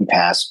he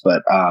passed.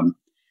 But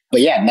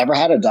yeah, never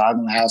had a dog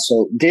in the house.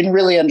 So didn't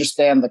really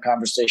understand the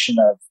conversation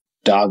of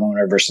dog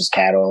owner versus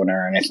cat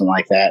owner or anything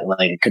like that.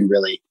 Like I couldn't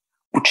really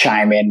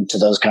chime into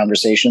those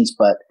conversations.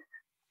 But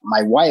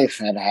my wife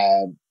had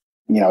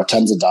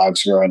tons of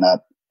dogs growing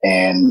up.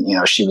 And,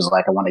 she was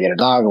like, I want to get a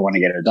dog. I want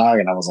to get a dog.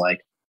 And I was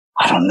like,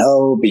 I don't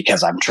know,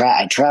 because I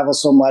travel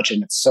so much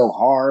and it's so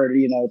hard,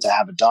 to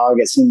have a dog.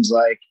 It seems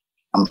like.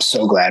 I'm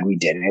so glad we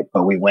did it,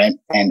 but we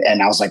went and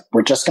I was like,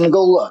 we're just going to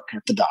go look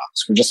at the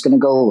dogs. We're just going to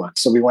go look.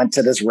 So we went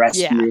to this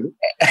rescue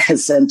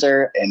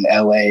center in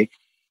LA.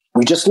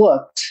 We just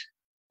looked.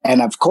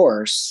 And of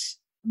course,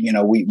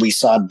 we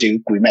saw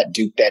Duke. We met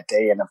Duke that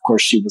day. And of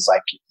course she was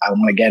like, I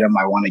want to get him.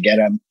 I want to get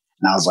him.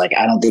 And I was like,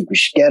 I don't think we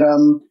should get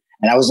him.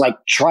 And I was like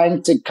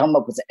trying to come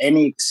up with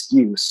any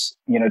excuse,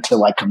 to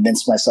like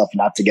convince myself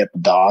not to get the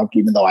dog,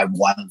 even though I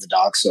wanted the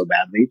dog so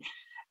badly.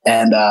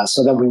 And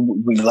so then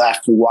we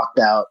left, we walked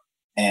out.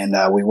 And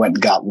we went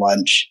and got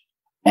lunch,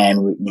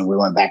 and we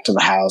went back to the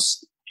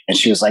house. And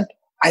she was like,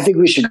 I think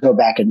we should go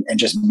back and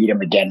just meet him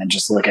again and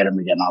just look at him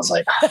again. And I was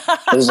like,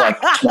 it was like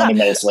 20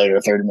 minutes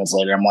later, 30 minutes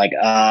later. I'm like,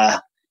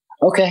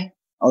 okay.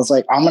 I was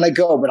like, I'm going to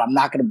go, but I'm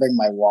not going to bring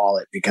my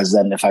wallet, because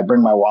then if I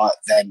bring my wallet,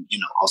 then,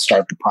 I'll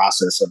start the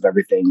process of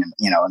everything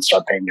and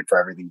start paying for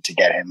everything to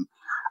get him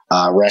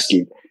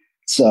rescued.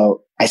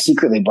 So I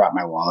secretly brought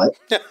my wallet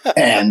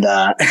and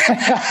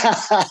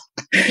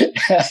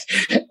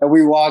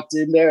we walked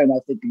in there, and I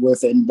think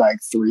within like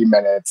 3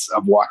 minutes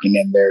of walking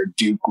in there,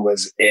 Duke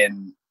was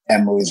in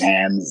Emily's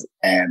hands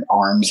and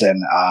arms,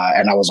 and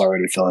I was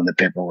already filling the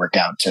paperwork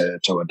out to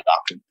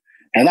adopt him.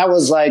 And that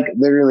was like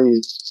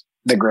literally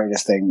the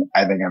greatest thing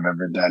I think I've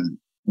ever done,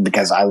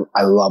 because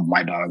I love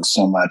my dog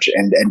so much,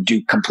 and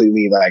Duke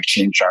completely like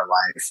changed our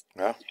life.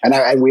 Yeah.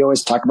 And we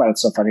always talk about it.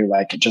 So funny,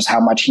 like just how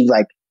much he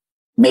like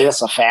made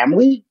us a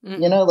family,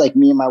 like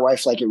me and my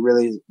wife, like it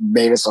really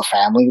made us a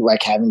family,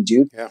 like having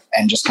Duke. Yeah.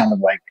 And just kind of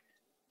like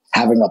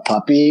having a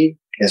puppy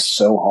is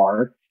so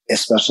hard,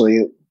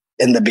 especially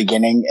in the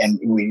beginning. And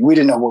we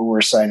didn't know what we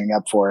were signing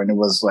up for. And it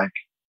was like,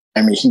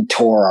 he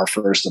tore our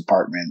first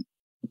apartment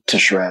to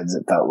shreds,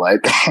 it felt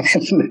like.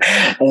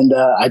 and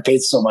I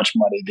paid so much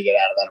money to get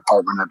out of that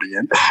apartment at the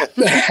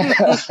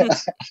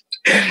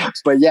end.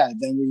 But yeah,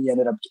 then we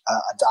ended up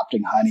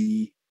adopting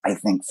Honey, I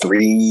think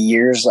 3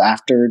 years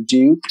after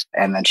Duke.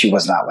 And then she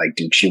was not like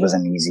Duke. She was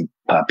an easy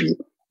puppy.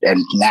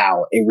 And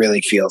now it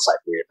really feels like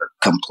we're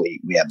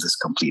complete. We have this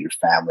completed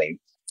family.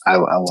 I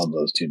love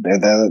those two.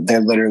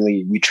 They're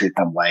literally, we treat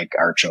them like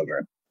our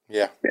children.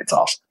 Yeah. It's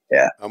awesome.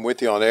 Yeah. I'm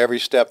with you on every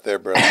step there,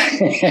 brother.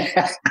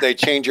 They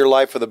change your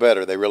life for the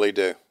better. They really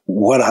do.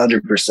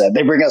 100%.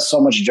 They bring us so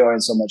much joy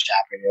and so much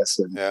happiness.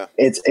 And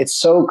it's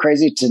so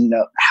crazy to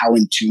know how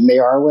in tune they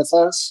are with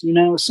us,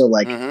 So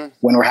like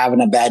when we're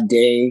having a bad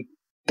day,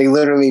 they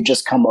literally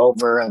just come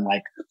over and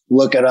like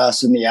look at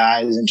us in the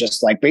eyes and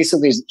just like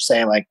basically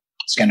say like,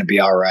 it's going to be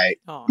all right.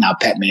 Aww. Now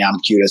pet me. I'm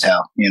cute as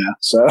hell,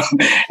 So,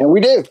 and we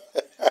do.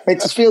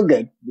 Makes us feel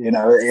good.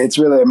 It's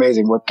really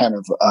amazing what kind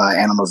of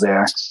animals they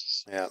are.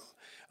 Yeah.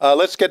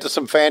 Let's get to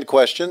some fan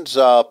questions.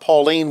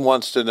 Pauline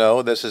wants to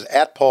know, this is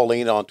at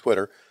Pauline on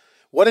Twitter,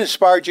 what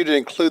inspired you to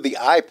include the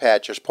eye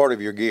patch as part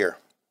of your gear?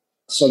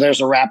 So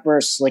there's a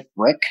rapper, Slick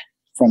Rick,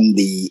 from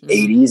the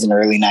 80s and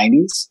early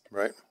 90s.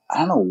 Right. I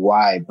don't know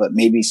why, but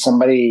maybe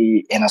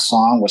somebody in a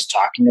song was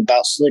talking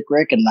about Slick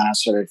Rick, and then I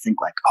started to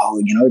think like, oh,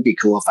 it'd be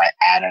cool if I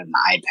added an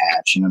eye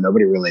patch.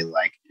 Nobody really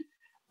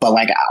but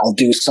like I'll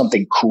do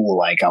something cool,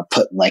 like I'll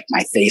put like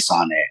my face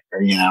on it,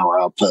 or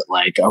I'll put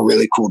like a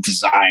really cool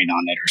design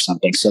on it or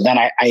something. So then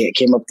I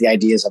came up with the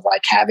ideas of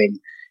like having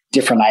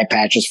different eye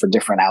patches for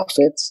different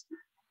outfits.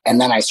 And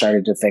then I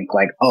started to think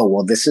like, oh,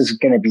 well, this is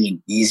going to be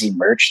an easy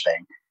merch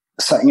thing.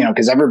 So,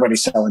 because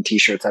everybody's selling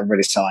t-shirts,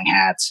 everybody's selling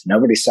hats,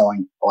 nobody's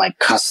selling like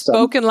custom.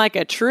 Spoken like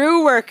a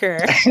true worker.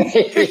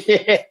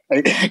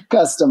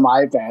 Custom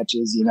eye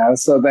patches,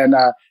 So then,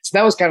 so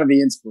that was kind of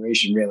the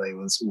inspiration. Really,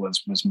 was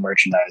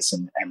merchandise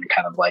and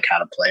kind of like how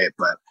to play it.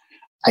 But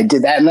I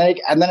did that,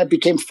 and then it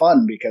became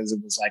fun because it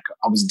was like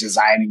I was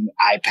designing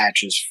eye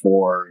patches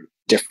for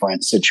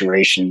different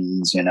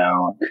situations,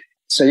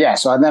 So yeah,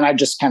 so then I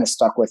just kind of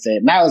stuck with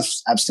it. Now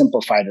I've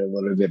simplified it a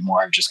little bit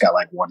more. I've just got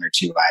like 1 or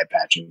 2 eye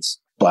patches.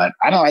 But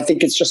I don't know, I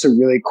think it's just a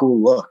really cool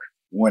look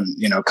when,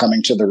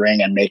 coming to the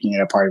ring and making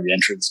it a part of your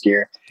entrance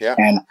gear. Yeah.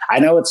 And I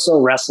know it's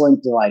so wrestling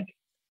to like,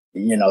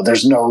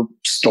 there's no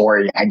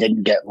story. I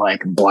didn't get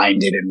like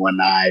blinded in one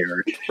eye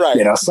or,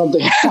 something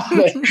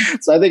happened.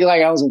 So I think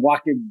like I was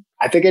walking,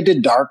 I think I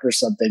did Dark or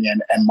something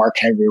and Mark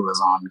Henry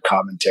was on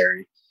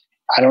commentary.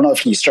 I don't know if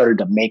he started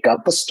to make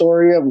up a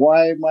story of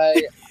why my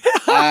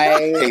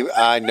eye.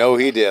 I know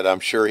he did. I'm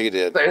sure he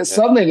did.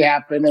 Something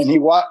happened and he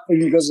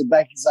goes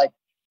back. He's like,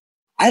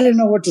 I didn't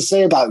know what to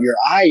say about your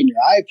eye and your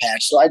eye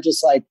patch. So I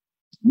just like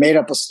made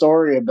up a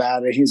story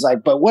about it. He's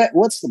like, but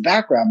what's the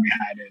background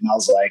behind it? And I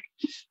was like,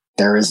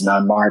 there is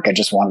none, Mark. I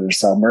just wanted to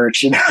sell merch.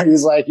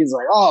 He's like,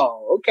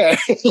 oh, okay.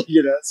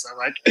 So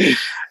like,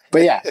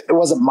 but yeah, it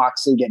wasn't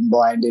Moxley getting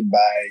blinded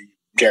by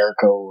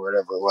Jericho or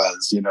whatever it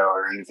was,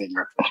 or anything.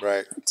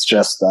 Right. It's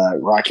just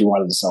Rocky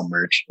wanted to sell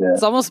merch. Yeah.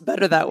 It's almost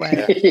better that way.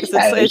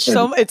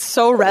 It's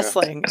so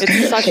wrestling.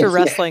 It's such a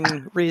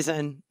wrestling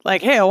reason.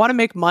 Like, hey, I want to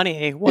make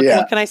money. What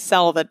can I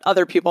sell that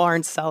other people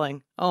aren't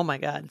selling? Oh my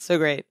God, so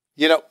great.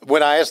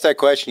 When I asked that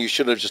question, you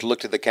should have just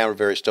looked at the camera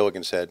very stoic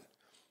and said,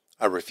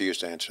 I refuse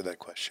to answer that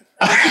question.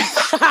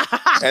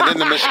 And then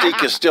the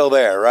mystique is still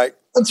there, right?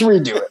 Let's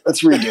redo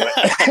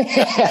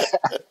it.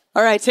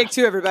 All right, take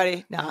 2,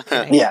 everybody. No,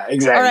 yeah,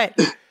 exactly. All right.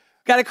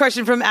 Got a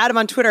question from Adam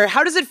on Twitter.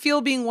 How does it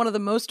feel being one of the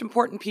most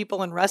important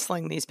people in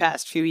wrestling these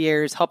past few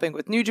years, helping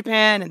with New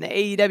Japan and the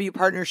AEW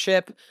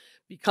partnership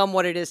become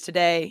what it is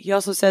today? He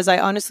also says, I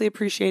honestly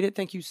appreciate it.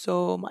 Thank you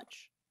so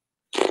much.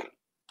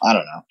 I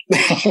don't know.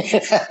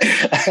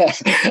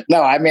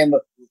 No, I mean,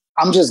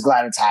 I'm just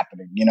glad it's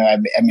happening.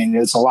 I mean,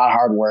 it's a lot of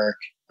hard work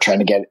trying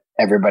to get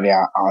everybody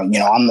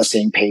on the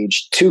same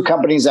page. 2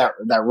 companies that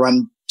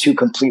run 2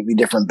 completely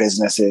different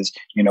businesses,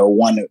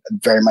 one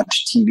very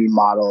much a TV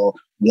model,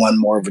 one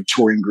more of a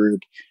touring group.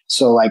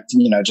 So like,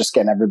 just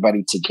getting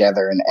everybody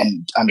together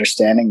and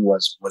understanding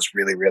was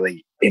really,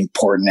 really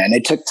important. And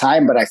it took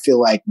time, but I feel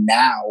like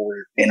now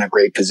we're in a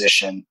great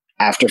position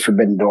after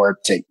Forbidden Door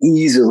to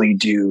easily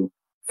do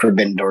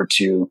Forbidden Door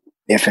 2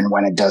 if and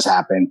when it does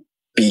happen,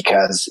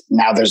 because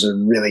now there's a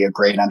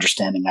great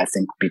understanding, I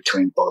think,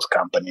 between both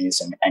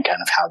companies and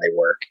kind of how they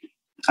work.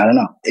 I don't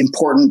know.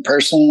 Important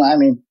person. I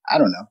mean, I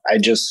don't know. I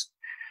just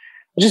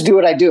do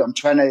what I do. I'm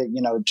trying to,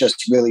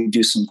 just really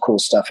do some cool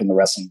stuff in the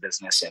wrestling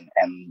business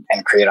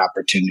and create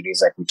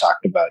opportunities like we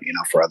talked about,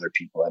 for other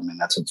people. I mean,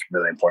 that's what's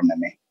really important to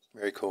me.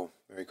 Very cool.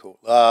 Very cool.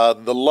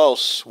 The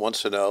Los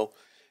wants to know,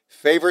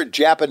 favorite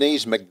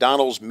Japanese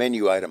McDonald's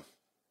menu item?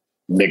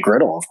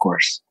 McGriddle, of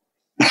course.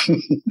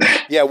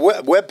 Yeah.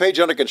 Webpage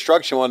under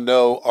construction want to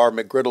know, are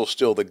McGriddles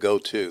still the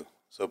go-to?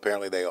 So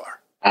apparently they are.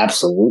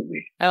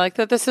 Absolutely. I like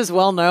that this is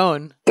well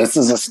known. This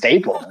is a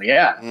staple.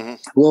 Yeah. Mm-hmm.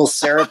 A little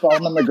syrup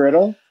on the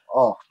McGriddle.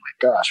 Oh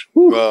my gosh.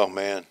 Whew. Oh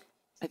man.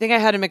 I think I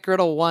had a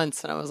McGriddle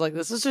once and I was like,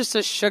 this is just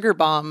a sugar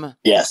bomb.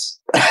 Yes.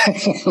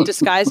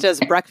 disguised as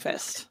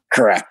breakfast.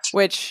 Correct.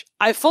 Which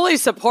I fully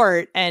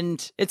support.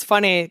 And it's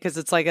funny because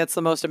it's like, it's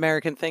the most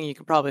American thing you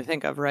could probably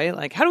think of, right?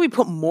 Like, how do we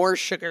put more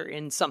sugar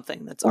in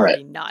something that's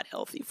already not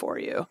healthy for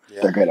you?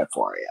 Yeah. They're good at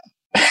 4 a.m.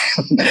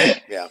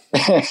 Yeah.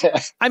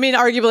 I mean,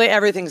 arguably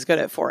everything's good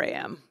at 4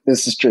 a.m.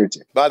 This is true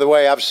too. By the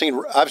way, I've seen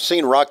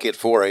Rocky at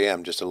 4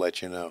 a.m. just to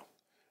let you know.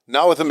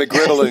 Not with a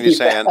McGriddle in his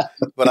hand,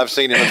 but I've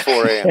seen him at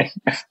 4 a.m.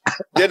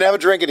 Didn't have a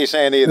drink in his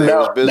hand either.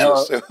 No, it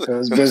was business. No, it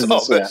was business.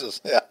 All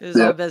business. Yeah. It was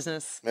all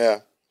business. Yeah.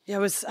 Yeah, it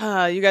was.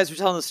 You guys were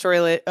telling the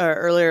story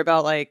earlier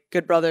about like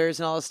Good Brothers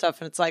and all this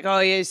stuff, and it's like, oh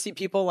yeah, you see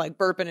people like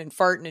burping and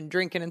farting and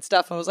drinking and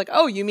stuff. And I was like,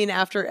 oh, you mean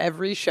after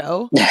every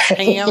show,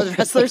 hanging out with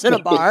wrestlers in a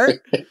bar?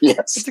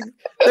 Yes,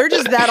 they're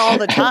just that all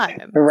the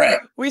time. Right.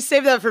 We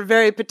save that for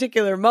very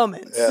particular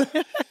moments.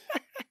 Yeah.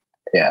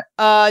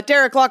 Yeah.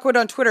 Derek Lockwood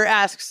on Twitter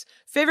asks,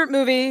 favorite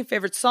movie,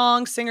 favorite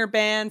song, singer,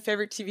 band,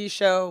 favorite TV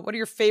show. What are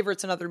your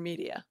favorites in other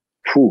media?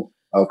 Ooh,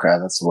 okay,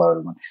 that's a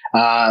loaded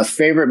one.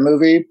 Favorite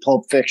movie,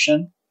 Pulp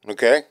Fiction.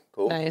 Okay,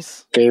 cool.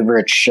 Nice.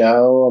 Favorite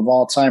show of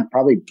all time,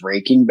 probably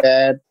Breaking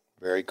Bad.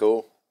 Very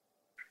cool.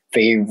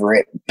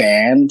 Favorite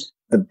band,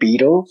 The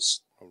Beatles.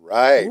 All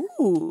right.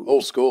 Ooh.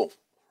 Old school.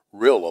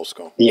 Real old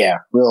school. Yeah,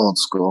 real old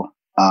school.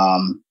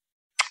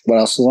 What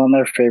else is on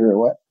there? Favorite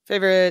what?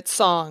 Favorite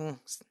song.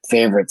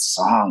 Favorite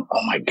song.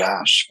 Oh my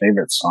gosh.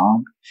 Favorite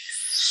song.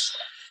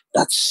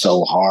 That's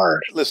so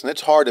hard. Listen,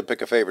 it's hard to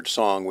pick a favorite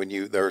song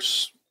when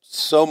there's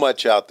so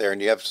much out there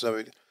and you have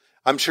so.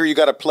 I'm sure you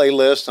got a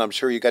playlist. And I'm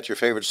sure you got your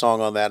favorite song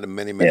on that and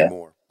many, many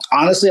more.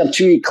 Honestly, I'm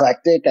too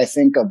eclectic. I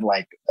think of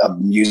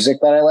music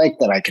that I like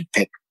that I could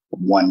pick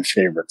one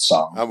favorite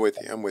song. I'm with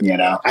you. You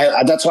know,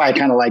 that's why I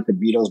kind of like the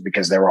Beatles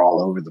because they were all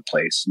over the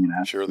place. You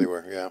know, sure they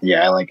were. Yeah.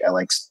 Yeah, I like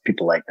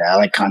people like that. I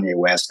like Kanye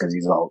West because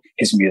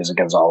his music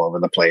is all over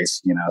the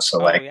place. You know,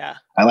 so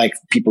I like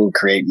people who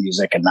create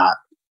music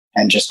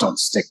and just don't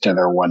stick to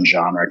their one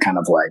genre. Kind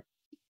of like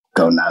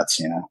go nuts.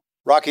 You know.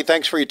 Rocky,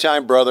 thanks for your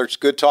time, brother. It's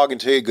good talking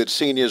to you. Good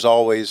seeing you as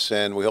always,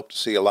 and we hope to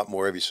see a lot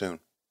more of you soon.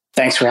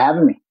 Thanks for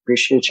having me.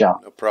 Appreciate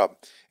y'all. No problem.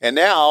 And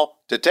now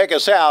to take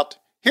us out,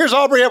 here's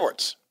Aubrey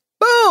Edwards.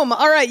 Boom!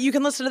 All right, you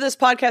can listen to this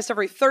podcast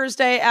every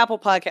Thursday, Apple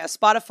Podcasts,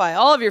 Spotify,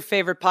 all of your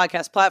favorite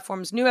podcast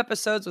platforms. New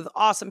episodes with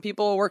awesome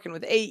people working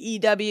with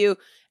AEW,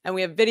 and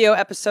we have video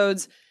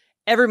episodes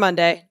every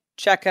Monday.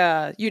 Check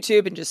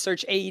YouTube and just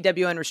search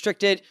AEW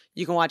Unrestricted.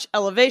 You can watch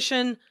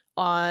Elevation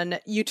on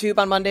YouTube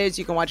on Mondays.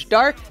 You can watch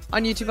Dark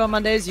on YouTube on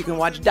Mondays. You can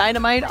watch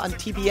Dynamite on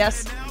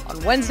TBS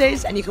on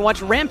Wednesdays, and you can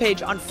watch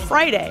Rampage on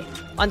Friday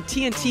on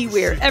TNT.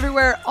 We're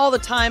everywhere all the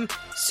time.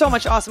 So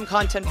much awesome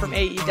content from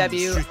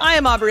AEW. I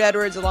am Aubrey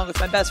Edwards, along with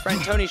my best friend,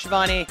 Tony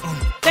Schiavone.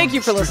 Thank you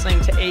for listening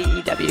to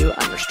AEW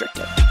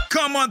Unrestricted.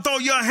 Come on, throw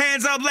your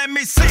hands up, let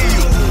me see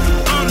you.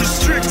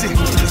 Unrestricted,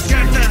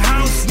 got the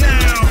house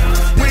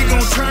now. We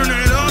gon' turn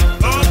it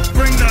up,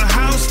 bring the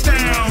house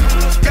down.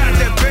 Got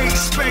that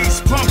bass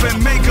space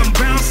pumping, make them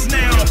bounce.